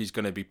zone if he's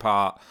going to be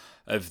part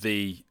of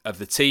the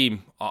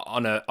team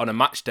on a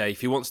match day.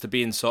 If he wants to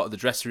be in sort of the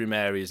dressing room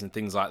areas and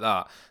things like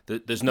that,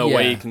 there's no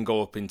way he can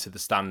go up into the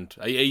stand.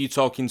 Are you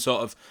talking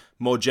sort of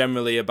more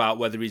generally about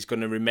whether he's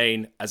going to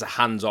remain as a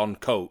hands-on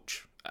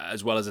coach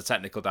as well as a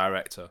technical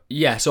director?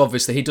 Yeah, so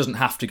obviously he doesn't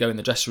have to go in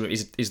the dressing room.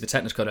 He's the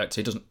technical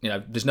director. He doesn't,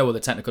 there's no other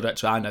technical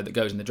director I know that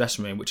goes in the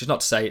dressing room, which is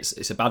not to say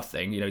it's a bad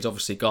thing. He's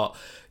obviously got,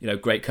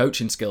 great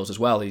coaching skills as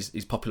well.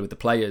 He's popular with the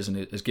players and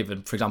has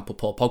given, for example,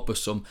 Paul Pogba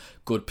some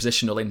good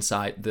positional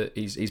insight that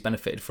he's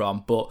benefited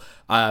from. But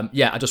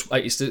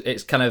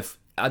it's kind of,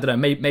 I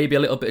don't know, maybe a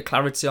little bit of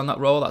clarity on that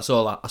role. That's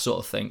all I sort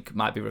of think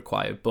might be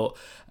required. But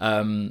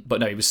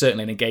no, he was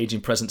certainly an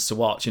engaging presence to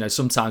watch.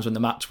 Sometimes when the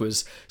match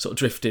was sort of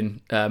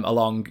drifting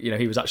along,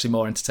 he was actually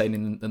more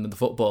entertaining than the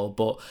football.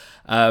 But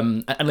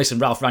and listen,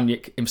 Ralph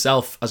Rangnick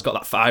himself has got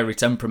that fiery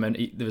temperament.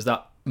 There was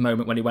that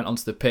moment when he went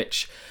onto the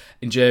pitch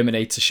in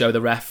Germany to show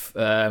the ref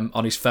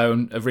on his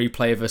phone a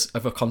replay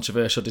of a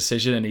controversial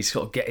decision, and he's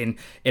sort of getting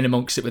in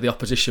amongst it with the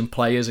opposition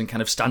players and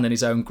kind of standing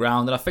his own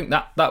ground. And I think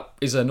that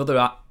is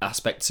another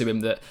aspect to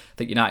him that I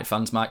think United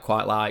fans might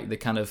quite like. The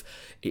kind of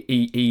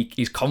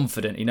he's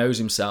confident, he knows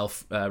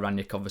himself,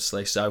 Rangnick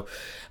obviously. So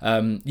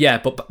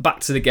but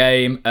back to the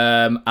game,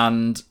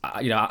 and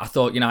I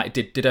thought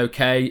United did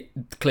okay.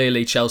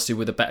 Clearly Chelsea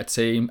were the better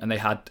team, and they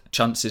had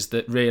chances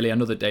that really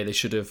another day they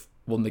should have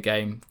won the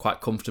game quite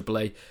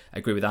comfortably. I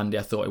agree with Andy.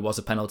 I thought it was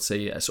a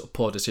penalty, a sort of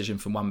poor decision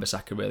from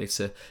Wan-Bissaka really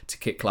to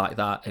kick like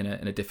that in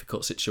a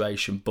difficult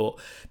situation. But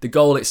the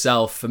goal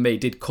itself for me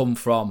did come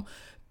from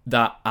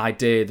that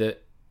idea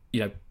that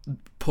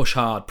push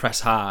hard,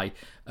 press high.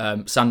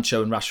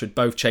 Sancho and Rashford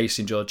both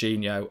chasing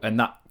Jorginho, and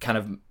that kind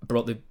of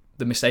brought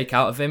the mistake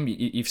out of him.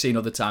 You've seen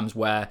other times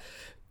where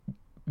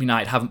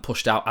United haven't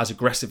pushed out as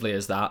aggressively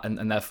as that,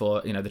 and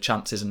therefore the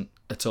chance isn't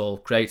at all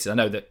created. I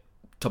know that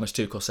Thomas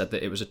Tuchel said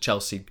that it was a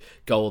Chelsea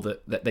goal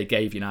that they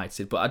gave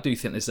United, but I do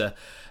think there's a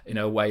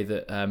way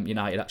that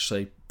United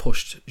actually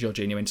pushed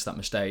Jorginho into that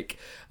mistake.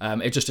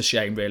 It's just a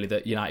shame really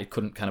that United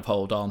couldn't kind of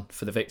hold on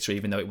for the victory,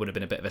 even though it would have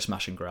been a bit of a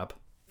smash and grab.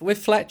 With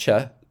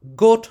Fletcher,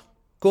 good.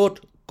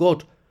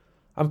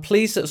 I'm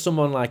pleased that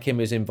someone like him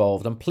is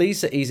involved. I'm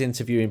pleased that he's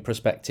interviewing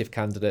prospective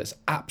candidates,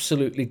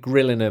 absolutely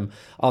grilling them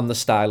on the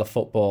style of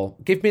football.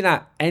 Give me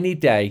that any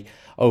day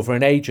over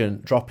an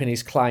agent dropping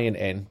his client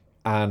in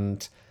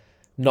and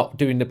not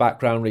doing the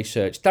background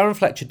research. Darren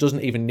Fletcher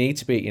doesn't even need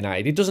to be at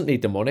United. He doesn't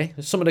need the money.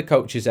 Some of the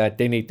coaches there,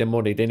 they need the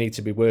money. They need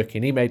to be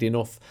working. He made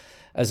enough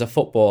as a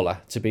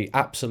footballer to be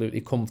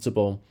absolutely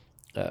comfortable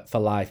for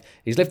life.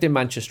 He's lived in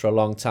Manchester a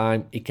long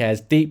time. He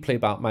cares deeply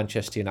about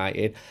Manchester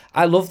United.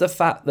 I love the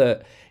fact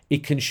that he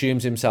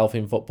consumes himself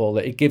in football,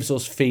 that he gives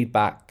us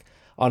feedback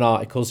on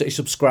articles, that he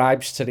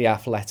subscribes to The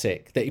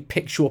Athletic, that he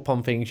picks you up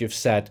on things you've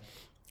said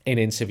in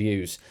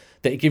interviews,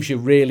 that he gives you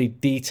really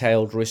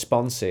detailed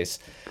responses.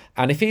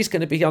 And if he's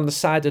going to be on the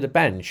side of the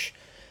bench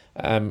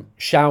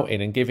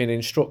shouting and giving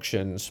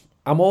instructions,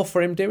 I'm all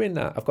for him doing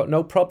that. I've got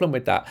no problem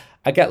with that.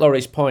 I get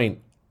Laurie's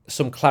point,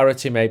 some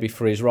clarity maybe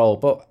for his role,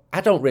 but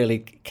I don't really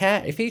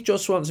care. If he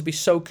just wants to be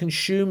so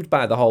consumed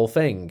by the whole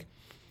thing,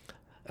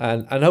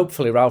 and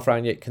hopefully Ralf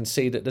Rangnick can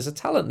see that there's a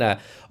talent there.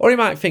 Or he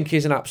might think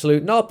he's an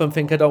absolute knob and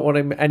think I don't want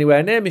him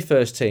anywhere near my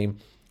first team.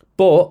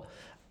 But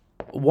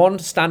one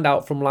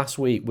standout from last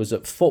week was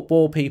that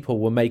football people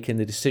were making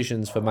the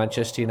decisions for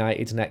Manchester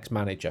United's next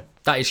manager.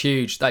 That is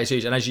huge.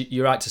 And as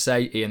you're right to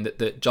say, Ian,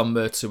 that John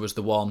Murtough was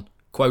the one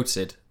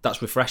quoted.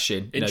 That's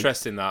refreshing.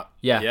 Interesting that.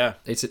 Yeah.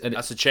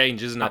 That's a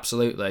change, isn't it?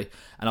 Absolutely.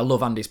 And I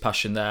love Andy's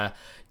passion there.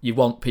 You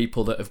want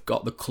people that have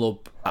got the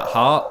club at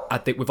heart. I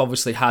think we've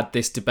obviously had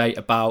this debate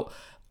about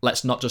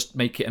let's not just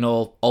make it an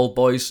all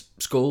boys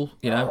school,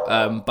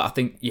 but I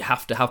think you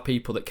have to have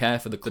people that care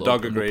for the club. The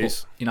dog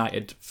agrees.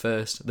 United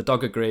first. The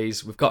dog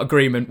agrees. We've got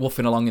agreement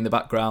woofing along in the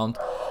background.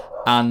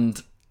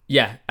 And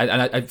yeah,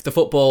 and the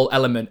football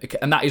element,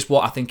 and that is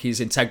what I think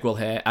is integral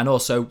here. And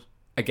also,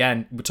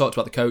 again, we talked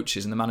about the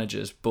coaches and the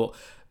managers, but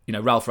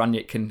Ralf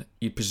Rangnick can,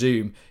 you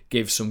presume,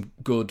 give some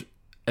good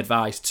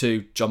advice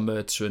to John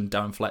Murtough and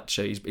Darren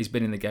Fletcher. He's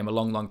been in the game a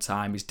long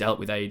time. He's dealt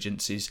with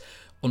agents. He's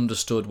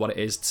understood what it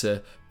is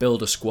to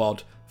build a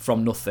squad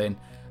from nothing,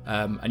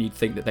 and you'd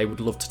think that they would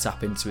love to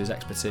tap into his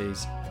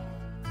expertise.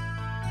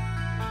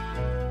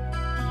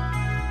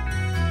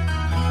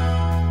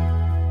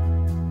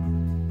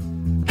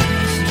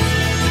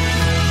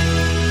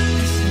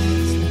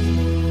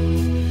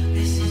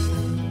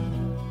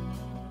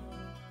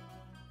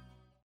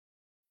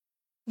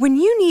 When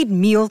you need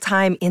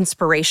mealtime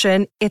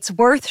inspiration, it's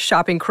worth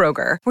shopping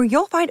Kroger, where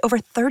you'll find over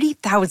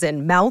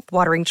 30,000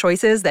 mouth-watering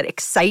choices that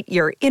excite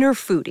your inner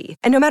foodie.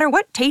 And no matter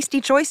what tasty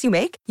choice you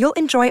make, you'll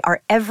enjoy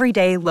our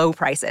everyday low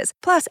prices,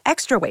 plus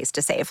extra ways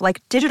to save,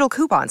 like digital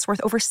coupons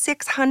worth over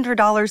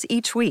 $600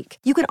 each week.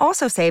 You can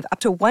also save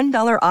up to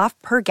 $1 off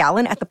per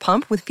gallon at the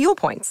pump with fuel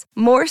points.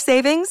 More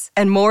savings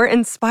and more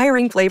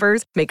inspiring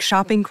flavors make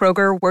shopping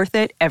Kroger worth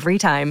it every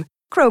time.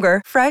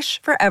 Kroger,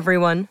 fresh for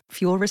everyone.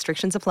 Fuel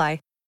restrictions apply.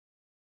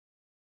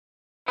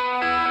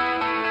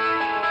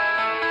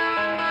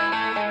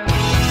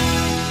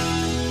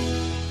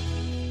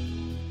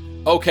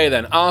 Okay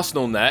then,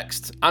 Arsenal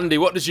next. Andy,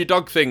 what does your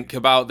dog think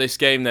about this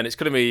game then? It's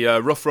going to be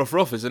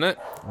rough, isn't it?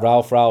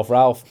 Ralph.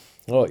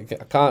 Look,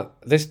 I can't.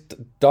 This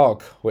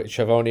dog, which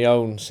I've only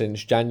owned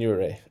since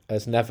January,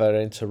 has never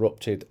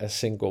interrupted a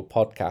single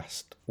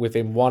podcast.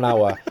 Within 1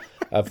 hour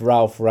of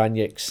Ralf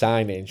Rangnick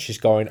signing, she's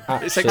going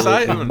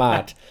absolutely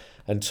mad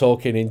and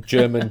talking in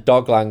German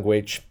dog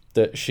language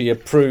that she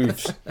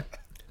approves.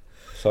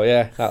 So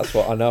yeah, that's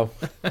what I know.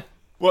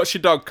 What's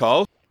your dog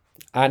called?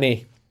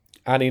 Annie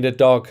the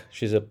dog.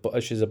 She's a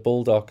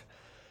bulldog,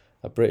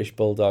 a British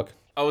bulldog.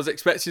 I was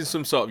expecting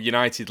some sort of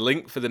United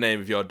link for the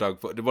name of your dog,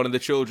 but did one of the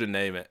children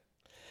name it?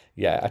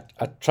 Yeah,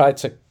 I tried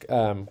to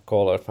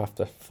call her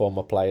after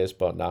former players,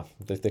 but no,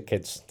 the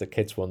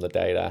kids won the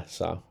day there.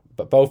 So,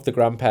 but both the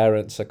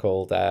grandparents are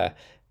called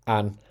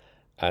Anne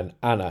and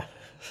Anna.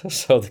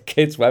 So the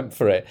kids went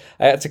for it.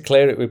 I had to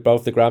clear it with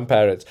both the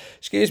grandparents.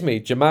 Excuse me,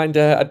 do you mind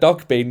a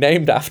dog being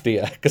named after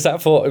you? Because I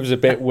thought it was a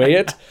bit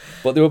weird,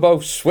 but they were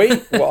both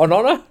sweet. What an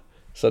honour.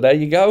 So there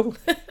you go.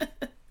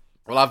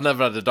 Well, I've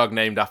never had a dog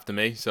named after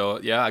me,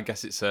 so yeah, I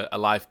guess it's a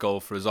life goal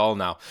for us all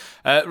now.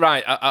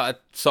 Right, I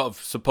sort of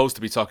supposed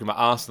to be talking about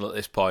Arsenal at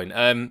this point.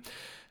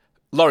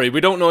 Laurie,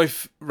 we don't know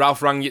if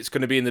Ralf Rangnick's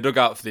going to be in the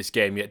dugout for this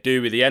game yet, do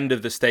we? The end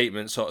of the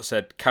statement sort of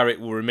said Carrick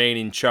will remain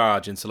in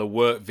charge until a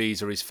work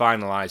visa is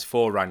finalised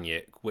for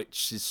Rangnick,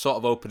 which is sort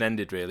of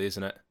open-ended, really,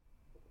 isn't it?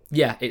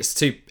 Yeah, it's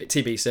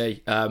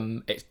TBC.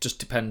 It just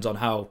depends on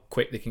how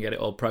quick they can get it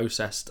all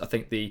processed. I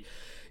think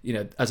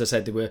as I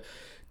said, they were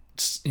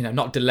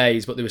not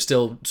delays, but they were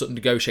still sort of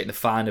negotiating the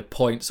finer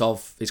points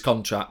of his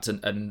contract,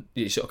 and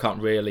you sort of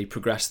can't really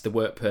progress the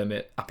work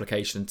permit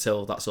application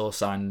until that's all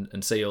signed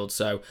and sealed.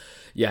 So,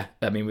 yeah,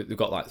 I mean, we've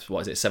got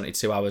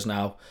 72 hours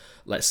now.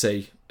 Let's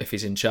see if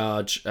he's in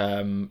charge.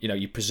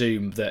 You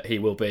presume that he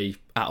will be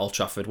at Old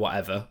Trafford,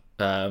 whatever.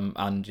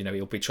 And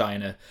he'll be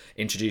trying to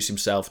introduce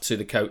himself to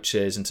the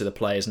coaches and to the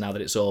players now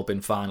that it's all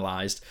been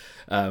finalised.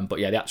 But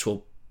yeah, the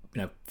actual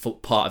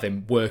part of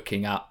him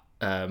working at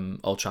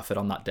Old Trafford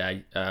on that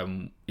day,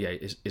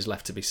 is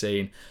left to be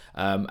seen.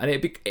 And I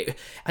think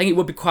it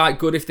would be quite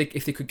good if they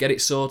could get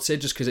it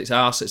sorted, just because it's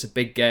Arsenal, it's a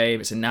big game,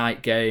 it's a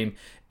night game.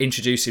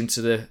 Introduce him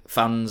to the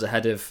fans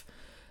ahead of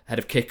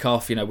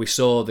kick-off. We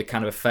saw the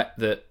kind of effect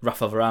that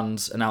Rafa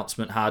Varane's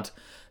announcement had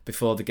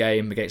before the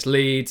game against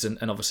Leeds, and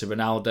obviously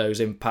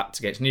Ronaldo's impact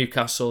against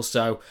Newcastle.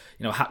 So,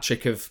 a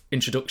hat-trick of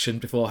introduction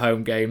before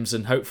home games,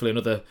 and hopefully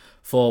another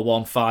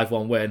 4-1,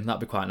 5-1 win. That'd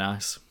be quite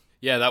nice.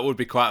 Yeah, that would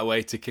be quite a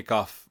way to kick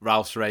off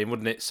Ralph's reign,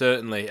 wouldn't it?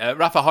 Certainly.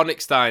 Rafa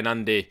Honigstein,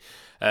 Andy,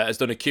 has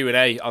done a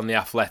Q&A on The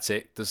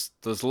Athletic.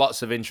 There's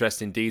lots of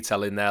interesting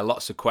detail in there,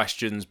 lots of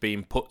questions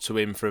being put to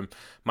him from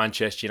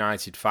Manchester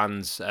United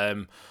fans.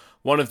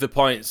 One of the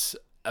points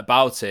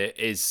about it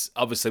is,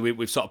 obviously,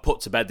 we've sort of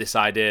put to bed this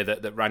idea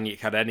that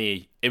Rangnick had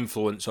any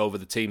influence over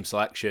the team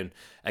selection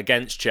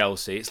against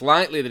Chelsea. It's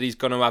likely that he's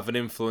going to have an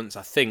influence,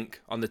 I think,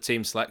 on the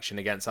team selection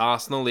against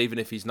Arsenal, even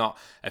if he's not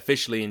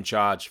officially in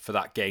charge for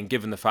that game,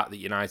 given the fact that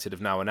United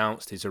have now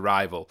announced his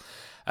arrival.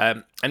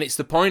 And it's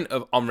the point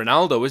on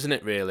Ronaldo, isn't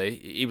it, really?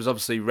 He was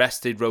obviously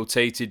rested,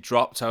 rotated,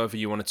 dropped, however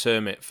you want to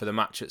term it, for the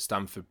match at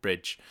Stamford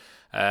Bridge.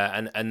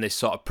 And this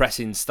sort of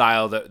pressing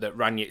style that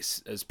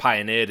Rangnick has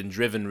pioneered and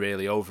driven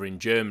really over in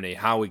Germany,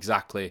 how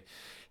exactly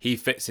he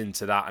fits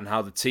into that and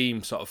how the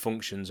team sort of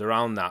functions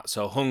around that.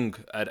 So Hung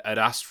had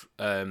asked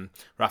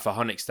Rafa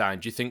Honigstein,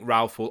 do you think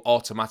Ralph will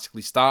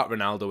automatically start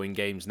Ronaldo in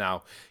games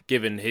now,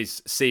 given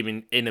his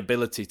seeming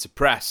inability to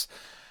press?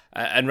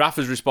 And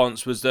Rafa's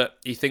response was that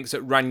he thinks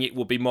that Rangnick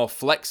will be more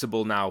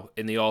flexible now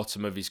in the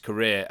autumn of his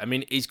career. I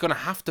mean, he's going to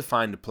have to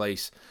find a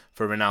place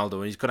for Ronaldo,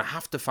 and he's going to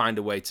have to find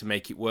a way to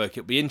make it work.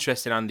 It'll be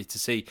interesting, Andy, to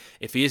see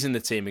if he is in the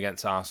team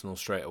against Arsenal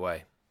straight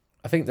away.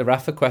 I think the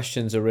Rafa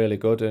questions are really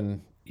good,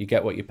 and you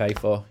get what you pay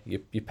for. You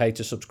pay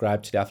to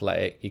subscribe to The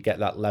Athletic. You get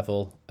that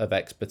level of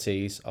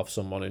expertise of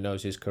someone who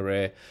knows his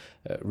career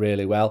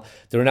really well.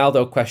 The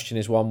Ronaldo question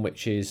is one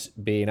which is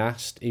being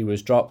asked. He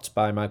was dropped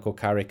by Michael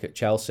Carrick at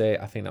Chelsea.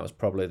 I think that was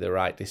probably the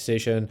right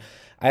decision.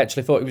 I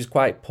actually thought he was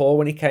quite poor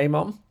when he came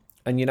on,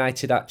 and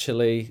United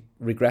actually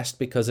regressed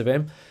because of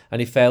him,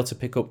 and he failed to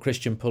pick up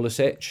Christian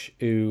Pulisic,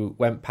 who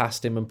went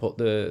past him and put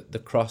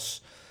the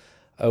cross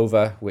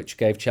over, which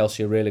gave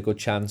Chelsea a really good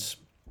chance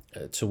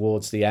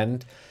towards the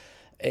end.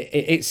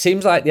 It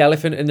seems like the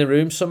elephant in the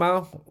room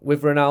somehow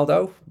with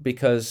Ronaldo,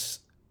 because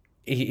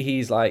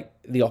he's like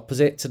the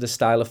opposite to the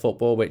style of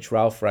football which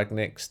Ralph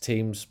Rangnick's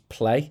teams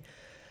play.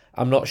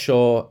 I'm not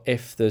sure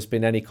if there's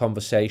been any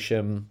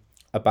conversation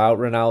about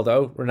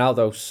Ronaldo.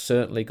 Ronaldo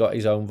certainly got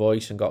his own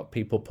voice and got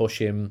people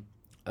pushing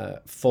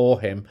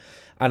for him.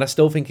 And I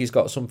still think he's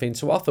got something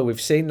to offer. We've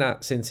seen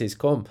that since he's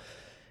come.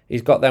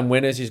 He's got them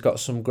winners, he's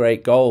got some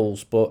great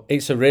goals, but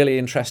it's a really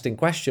interesting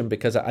question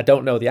because I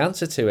don't know the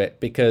answer to it,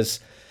 because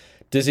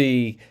does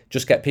he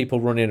just get people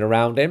running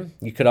around him?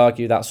 You could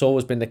argue that's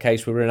always been the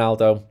case with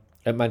Ronaldo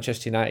at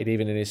Manchester United,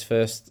 even in his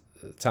first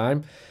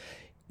time.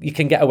 You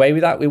can get away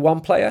with that with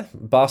one player.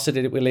 Barca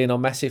did it with Lionel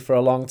Messi for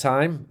a long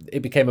time.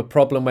 It became a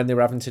problem when they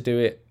were having to do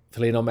it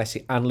for Lionel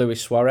Messi and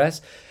Luis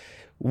Suarez.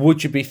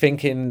 Would you be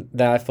thinking,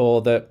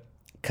 therefore, that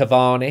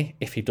Cavani,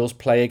 if he does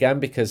play again,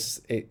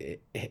 because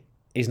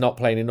he's not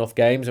playing enough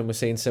games and we're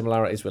seeing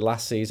similarities with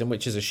last season,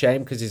 which is a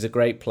shame because he's a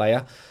great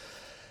player,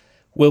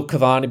 will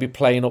Cavani be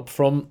playing up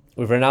front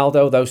with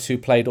Ronaldo? Those two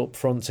played up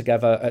front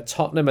together at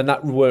Tottenham, and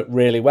that worked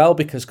really well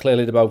because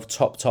clearly they're both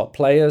top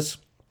players.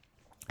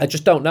 I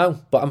just don't know,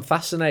 but I'm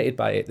fascinated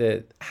by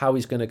it, how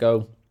he's going to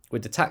go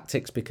with the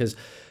tactics, because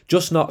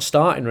just not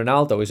starting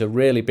Ronaldo is a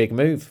really big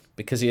move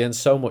because he earns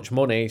so much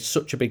money,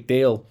 such a big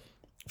deal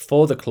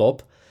for the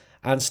club,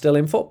 and still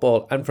in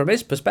football. And from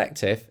his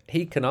perspective,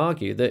 he can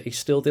argue that he's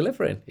still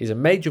delivering. He's a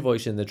major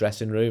voice in the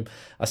dressing room.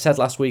 I said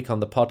last week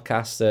on the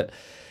podcast that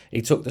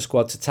he took the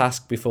squad to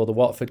task before the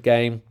Watford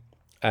game,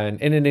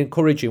 and in an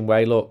encouraging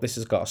way, look, this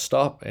has got to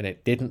stop, and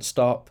it didn't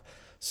stop.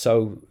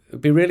 So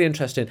it'd be really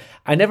interesting.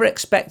 I never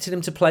expected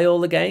him to play all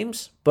the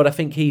games, but I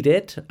think he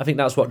did. I think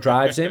that's what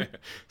drives him.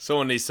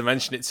 Someone needs to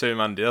mention it to him,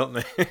 Andy, don't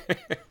they?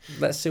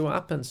 Let's see what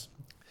happens.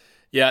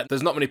 Yeah,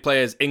 there's not many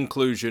players'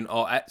 inclusion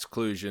or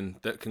exclusion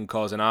that can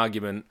cause an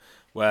argument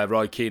where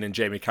Roy Keane and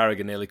Jamie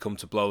Carragher nearly come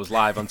to blows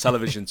live on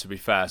television, to be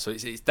fair. So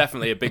it's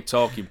definitely a big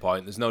talking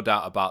point. There's no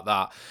doubt about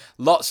that.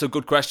 Lots of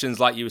good questions,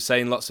 like you were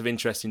saying, lots of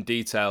interesting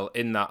detail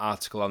in that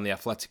article on The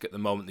Athletic at the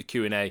moment, the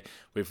Q&A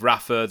with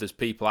Rafa. There's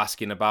people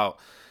asking about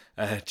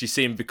Do you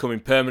see him becoming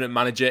permanent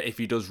manager if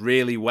he does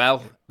really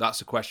well?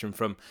 That's a question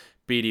from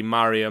BD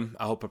Mariam.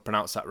 I hope I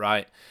pronounced that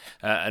right.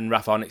 And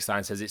Rafa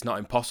Honigstein says it's not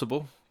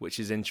impossible, which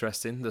is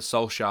interesting. The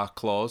Solskjaer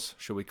clause,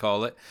 shall we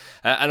call it.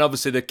 And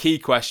obviously the key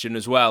question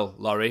as well,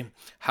 Laurie,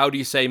 how do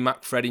you say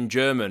McFred in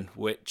German?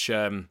 Which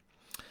the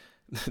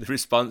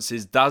response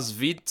is Das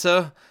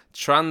Winter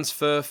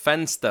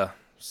Transferfenster.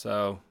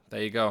 So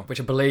there you go. Which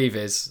I believe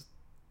is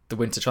the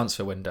winter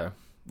transfer window,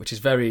 which is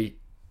very,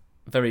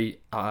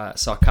 very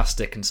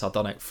sarcastic and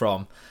sardonic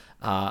from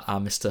our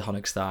Mr.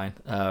 Honigstein,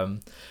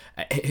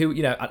 who,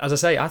 you know, as I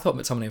say, I thought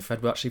McTominay and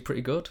Fred were actually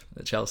pretty good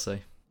at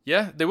Chelsea.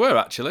 Yeah, they were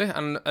actually,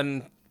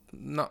 and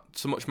not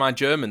so much my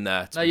German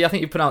there. No, yeah, I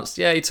think you pronounced.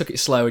 Yeah, you took it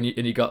slow and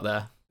you got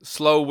there.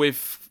 Slow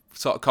with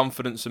sort of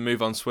confidence and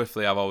move on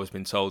swiftly. I've always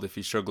been told if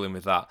you're struggling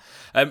with that.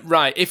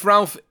 Right, if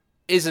Ralph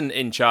isn't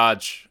in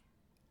charge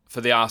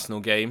for the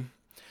Arsenal game,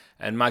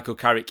 and Michael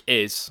Carrick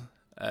is.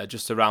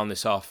 Just to round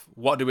this off,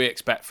 what do we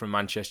expect from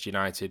Manchester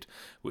United?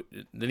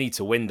 They need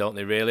to win, don't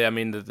they, really? I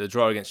mean, the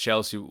draw against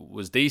Chelsea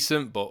was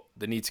decent, but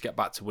they need to get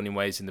back to winning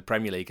ways in the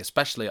Premier League,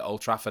 especially at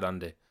Old Trafford,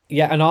 Andy.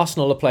 Yeah, and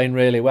Arsenal are playing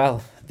really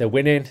well. They're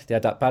winning. They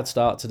had that bad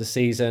start to the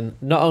season.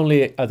 Not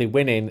only are they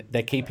winning,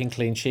 they're keeping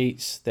clean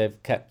sheets.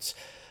 They've kept,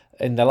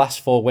 in the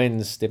last 4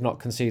 wins, they've not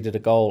conceded a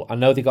goal. I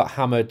know they got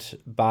hammered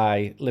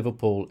by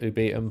Liverpool, who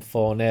beat them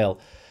 4-0,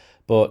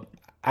 but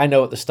I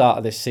know at the start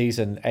of this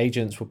season,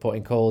 agents were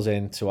putting calls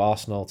in to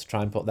Arsenal to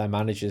try and put their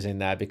managers in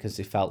there because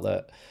they felt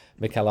that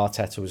Mikel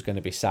Arteta was going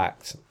to be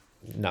sacked.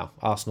 No,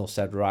 Arsenal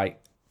said right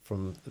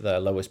from the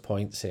lowest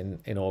points in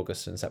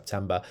August and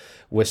September,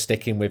 we're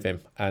sticking with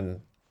him.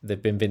 And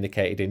they've been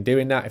vindicated in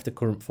doing that if the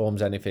current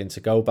form's anything to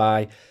go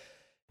by.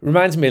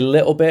 Reminds me a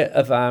little bit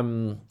of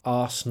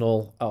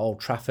Arsenal at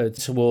Old Trafford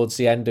towards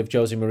the end of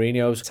Jose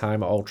Mourinho's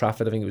time at Old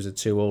Trafford. I think it was a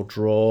 2-2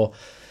 draw.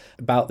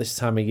 About this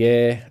time of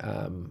year,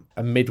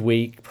 a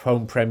midweek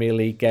home Premier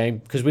League game,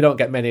 because we don't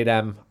get many of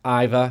them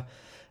either.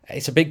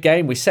 It's a big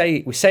game. We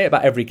say it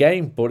about every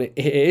game, but it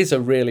is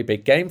a really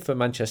big game for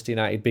Manchester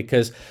United,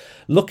 because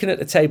looking at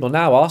the table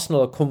now,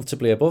 Arsenal are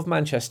comfortably above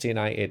Manchester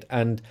United,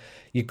 and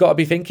you've got to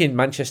be thinking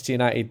Manchester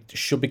United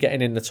should be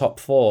getting in the top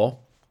 4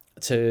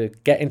 to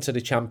get into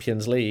the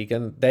Champions League,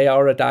 and they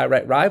are a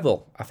direct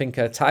rival. I think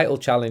a title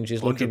challenge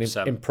is looking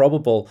 100%.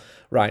 Improbable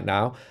right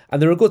now,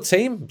 and they're a good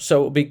team, so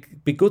it'll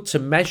be good to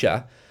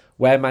measure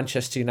where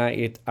Manchester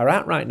United are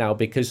at right now,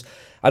 because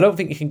I don't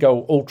think you can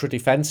go ultra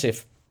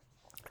defensive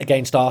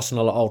against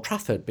Arsenal at Old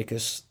Trafford,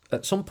 because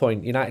at some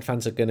point United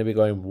fans are going to be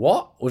going,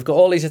 what? We've got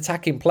all these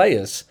attacking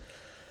players,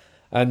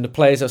 and the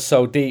players are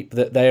so deep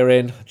that they're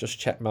in, just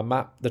check my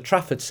map, the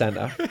Trafford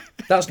Centre.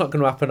 That's not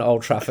going to happen at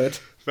Old Trafford.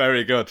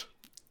 Very good.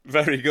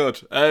 Very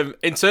good.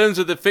 In terms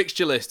of the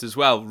fixture list as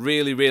well,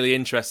 really, really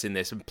interesting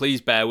this, and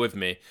please bear with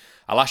me.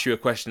 I'll ask you a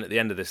question at the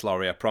end of this,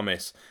 Laurie, I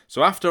promise.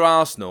 So after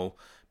Arsenal,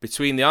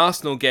 between the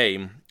Arsenal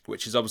game,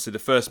 which is obviously the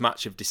first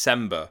match of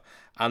December,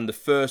 and the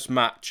first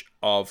match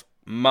of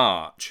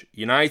March,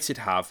 United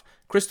have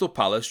Crystal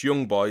Palace,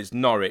 Young Boys,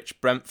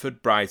 Norwich,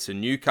 Brentford, Brighton,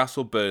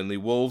 Newcastle, Burnley,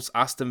 Wolves,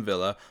 Aston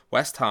Villa,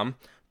 West Ham,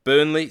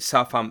 Burnley,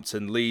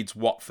 Southampton, Leeds,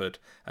 Watford,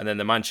 and then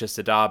the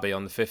Manchester Derby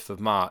on the 5th of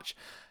March.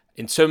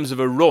 In terms of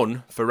a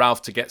run for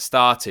Ralph to get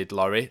started,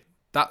 Laurie,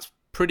 that's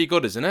pretty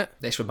good, isn't it?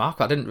 It's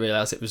remarkable. I didn't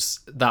realise it was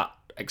that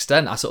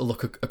extent. I sort of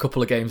look a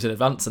couple of games in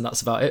advance, and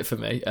that's about it for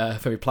me,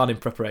 for my planning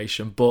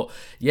preparation. But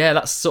yeah,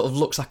 that sort of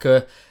looks like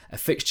a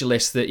fixture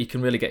list that he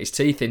can really get his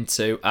teeth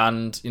into.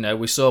 And, you know,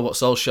 we saw what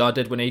Solskjaer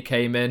did when he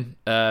came in,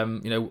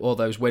 you know, all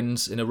those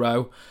wins in a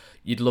row.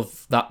 You'd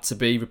love that to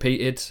be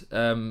repeated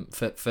for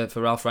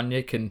Ralph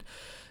Rangnick. And,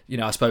 you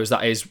know, I suppose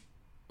that is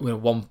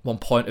one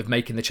point of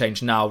making the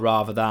change now,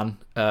 rather than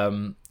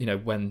you know,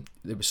 when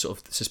it was sort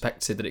of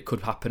suspected that it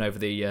could happen over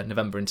the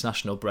November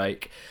international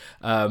break.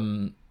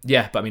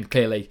 Yeah, but I mean,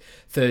 clearly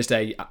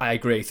Thursday, I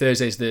agree.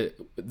 Thursday's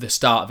the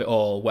start of it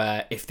all,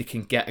 where if they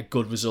can get a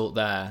good result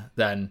there,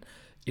 then,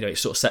 you know, it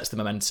sort of sets the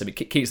momentum. It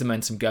keeps the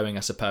momentum going,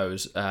 I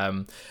suppose.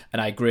 And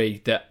I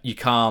agree that you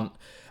can't.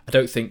 I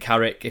don't think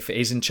Carrick, if it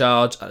is in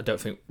charge, I don't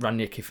think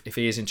Rangnick, if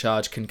he is in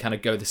charge, can kind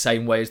of go the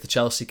same way as the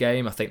Chelsea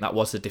game. I think that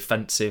was a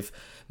defensive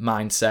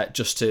mindset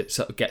just to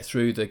sort of get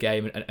through the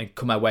game and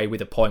come away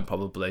with a point,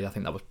 probably. I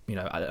think that was, you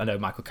know, I know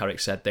Michael Carrick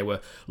said they were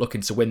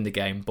looking to win the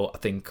game, but I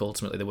think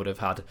ultimately they would have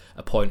had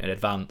a point in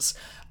advance.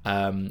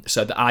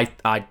 So that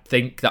I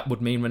think that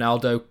would mean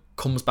Ronaldo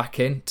comes back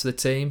into the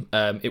team.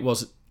 It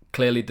was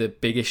clearly the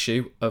big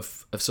issue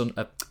of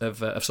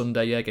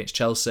Sunday, against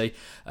Chelsea.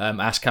 I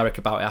asked Carrick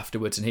about it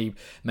afterwards, and he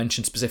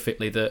mentioned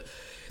specifically that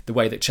the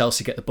way that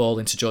Chelsea get the ball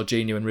into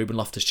Jorginho and Ruben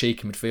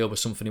Loftus-Cheek in midfield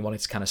was something he wanted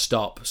to kind of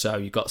stop. So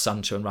you got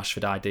Sancho and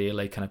Rashford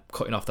ideally kind of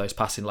cutting off those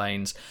passing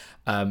lanes.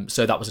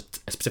 So that was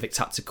a specific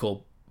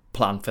tactical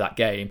plan for that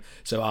game.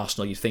 So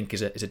Arsenal, you think,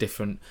 is a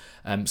different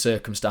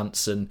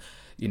circumstance, and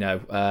you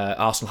know,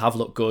 Arsenal have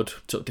looked good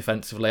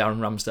defensively. Aaron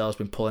Ramsdale's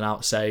been pulling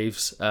out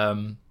saves.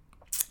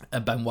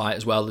 And Ben White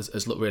as well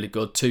has looked really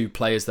good. Two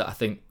players that I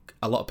think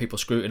a lot of people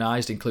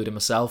scrutinised, including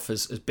myself,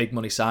 as big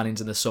money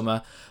signings in the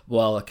summer.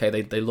 Well, okay,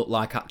 they look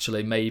like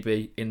actually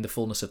maybe in the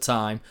fullness of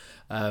time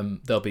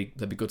they'll be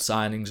good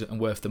signings and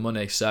worth the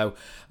money. So,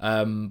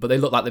 but they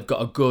look like they've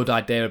got a good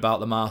idea about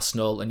them,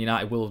 Arsenal, and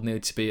United will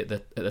need to be at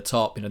the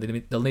top. You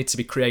know, they'll need to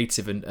be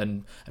creative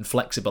and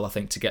flexible, I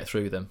think, to get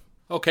through them.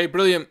 Okay,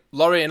 brilliant.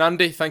 Laurie and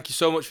Andy, thank you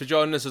so much for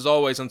joining us as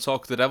always on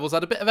Talk of the Devils.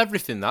 Had a bit of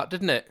everything, that,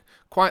 didn't it?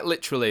 Quite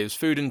literally. It was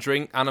food and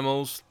drink,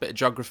 animals, bit of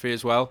geography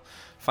as well.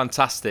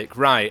 Fantastic.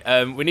 Right,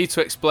 we need to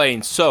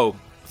explain. So,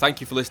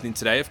 thank you for listening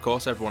today, of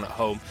course, everyone at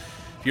home.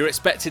 If you're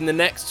expecting the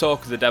next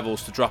Talk of the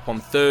Devils to drop on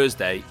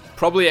Thursday,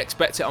 probably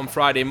expect it on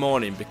Friday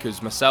morning,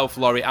 because myself,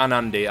 Laurie and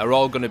Andy are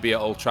all going to be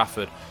at Old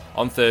Trafford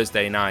on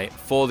Thursday night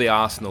for the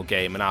Arsenal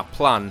game. And our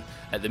plan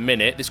at the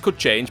minute, this could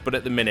change, but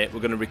at the minute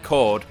we're going to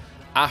record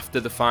after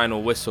the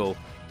final whistle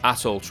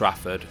at Old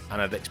Trafford,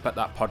 and I'd expect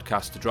that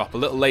podcast to drop a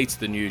little later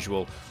than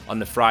usual on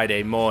the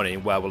Friday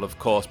morning, where we'll of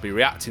course be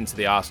reacting to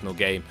the Arsenal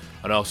game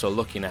and also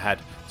looking ahead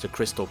to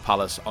Crystal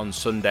Palace on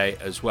Sunday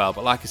as well.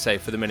 But like I say,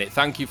 for the minute,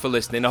 thank you for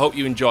listening. I hope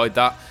you enjoyed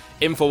that.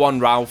 Info on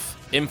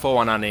Ralph, info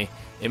on Annie,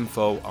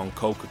 info on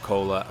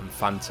Coca-Cola and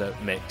Fanta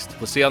mixed.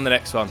 We'll see you on the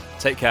next one.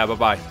 Take care,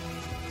 bye-bye.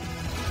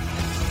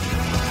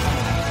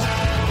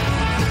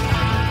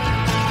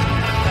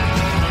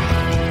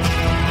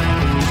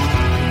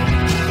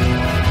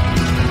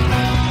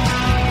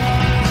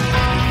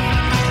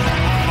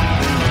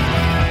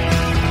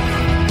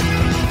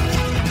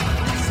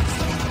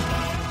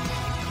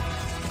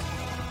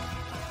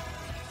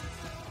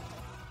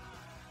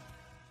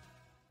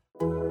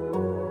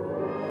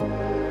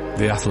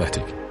 The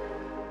Athletic.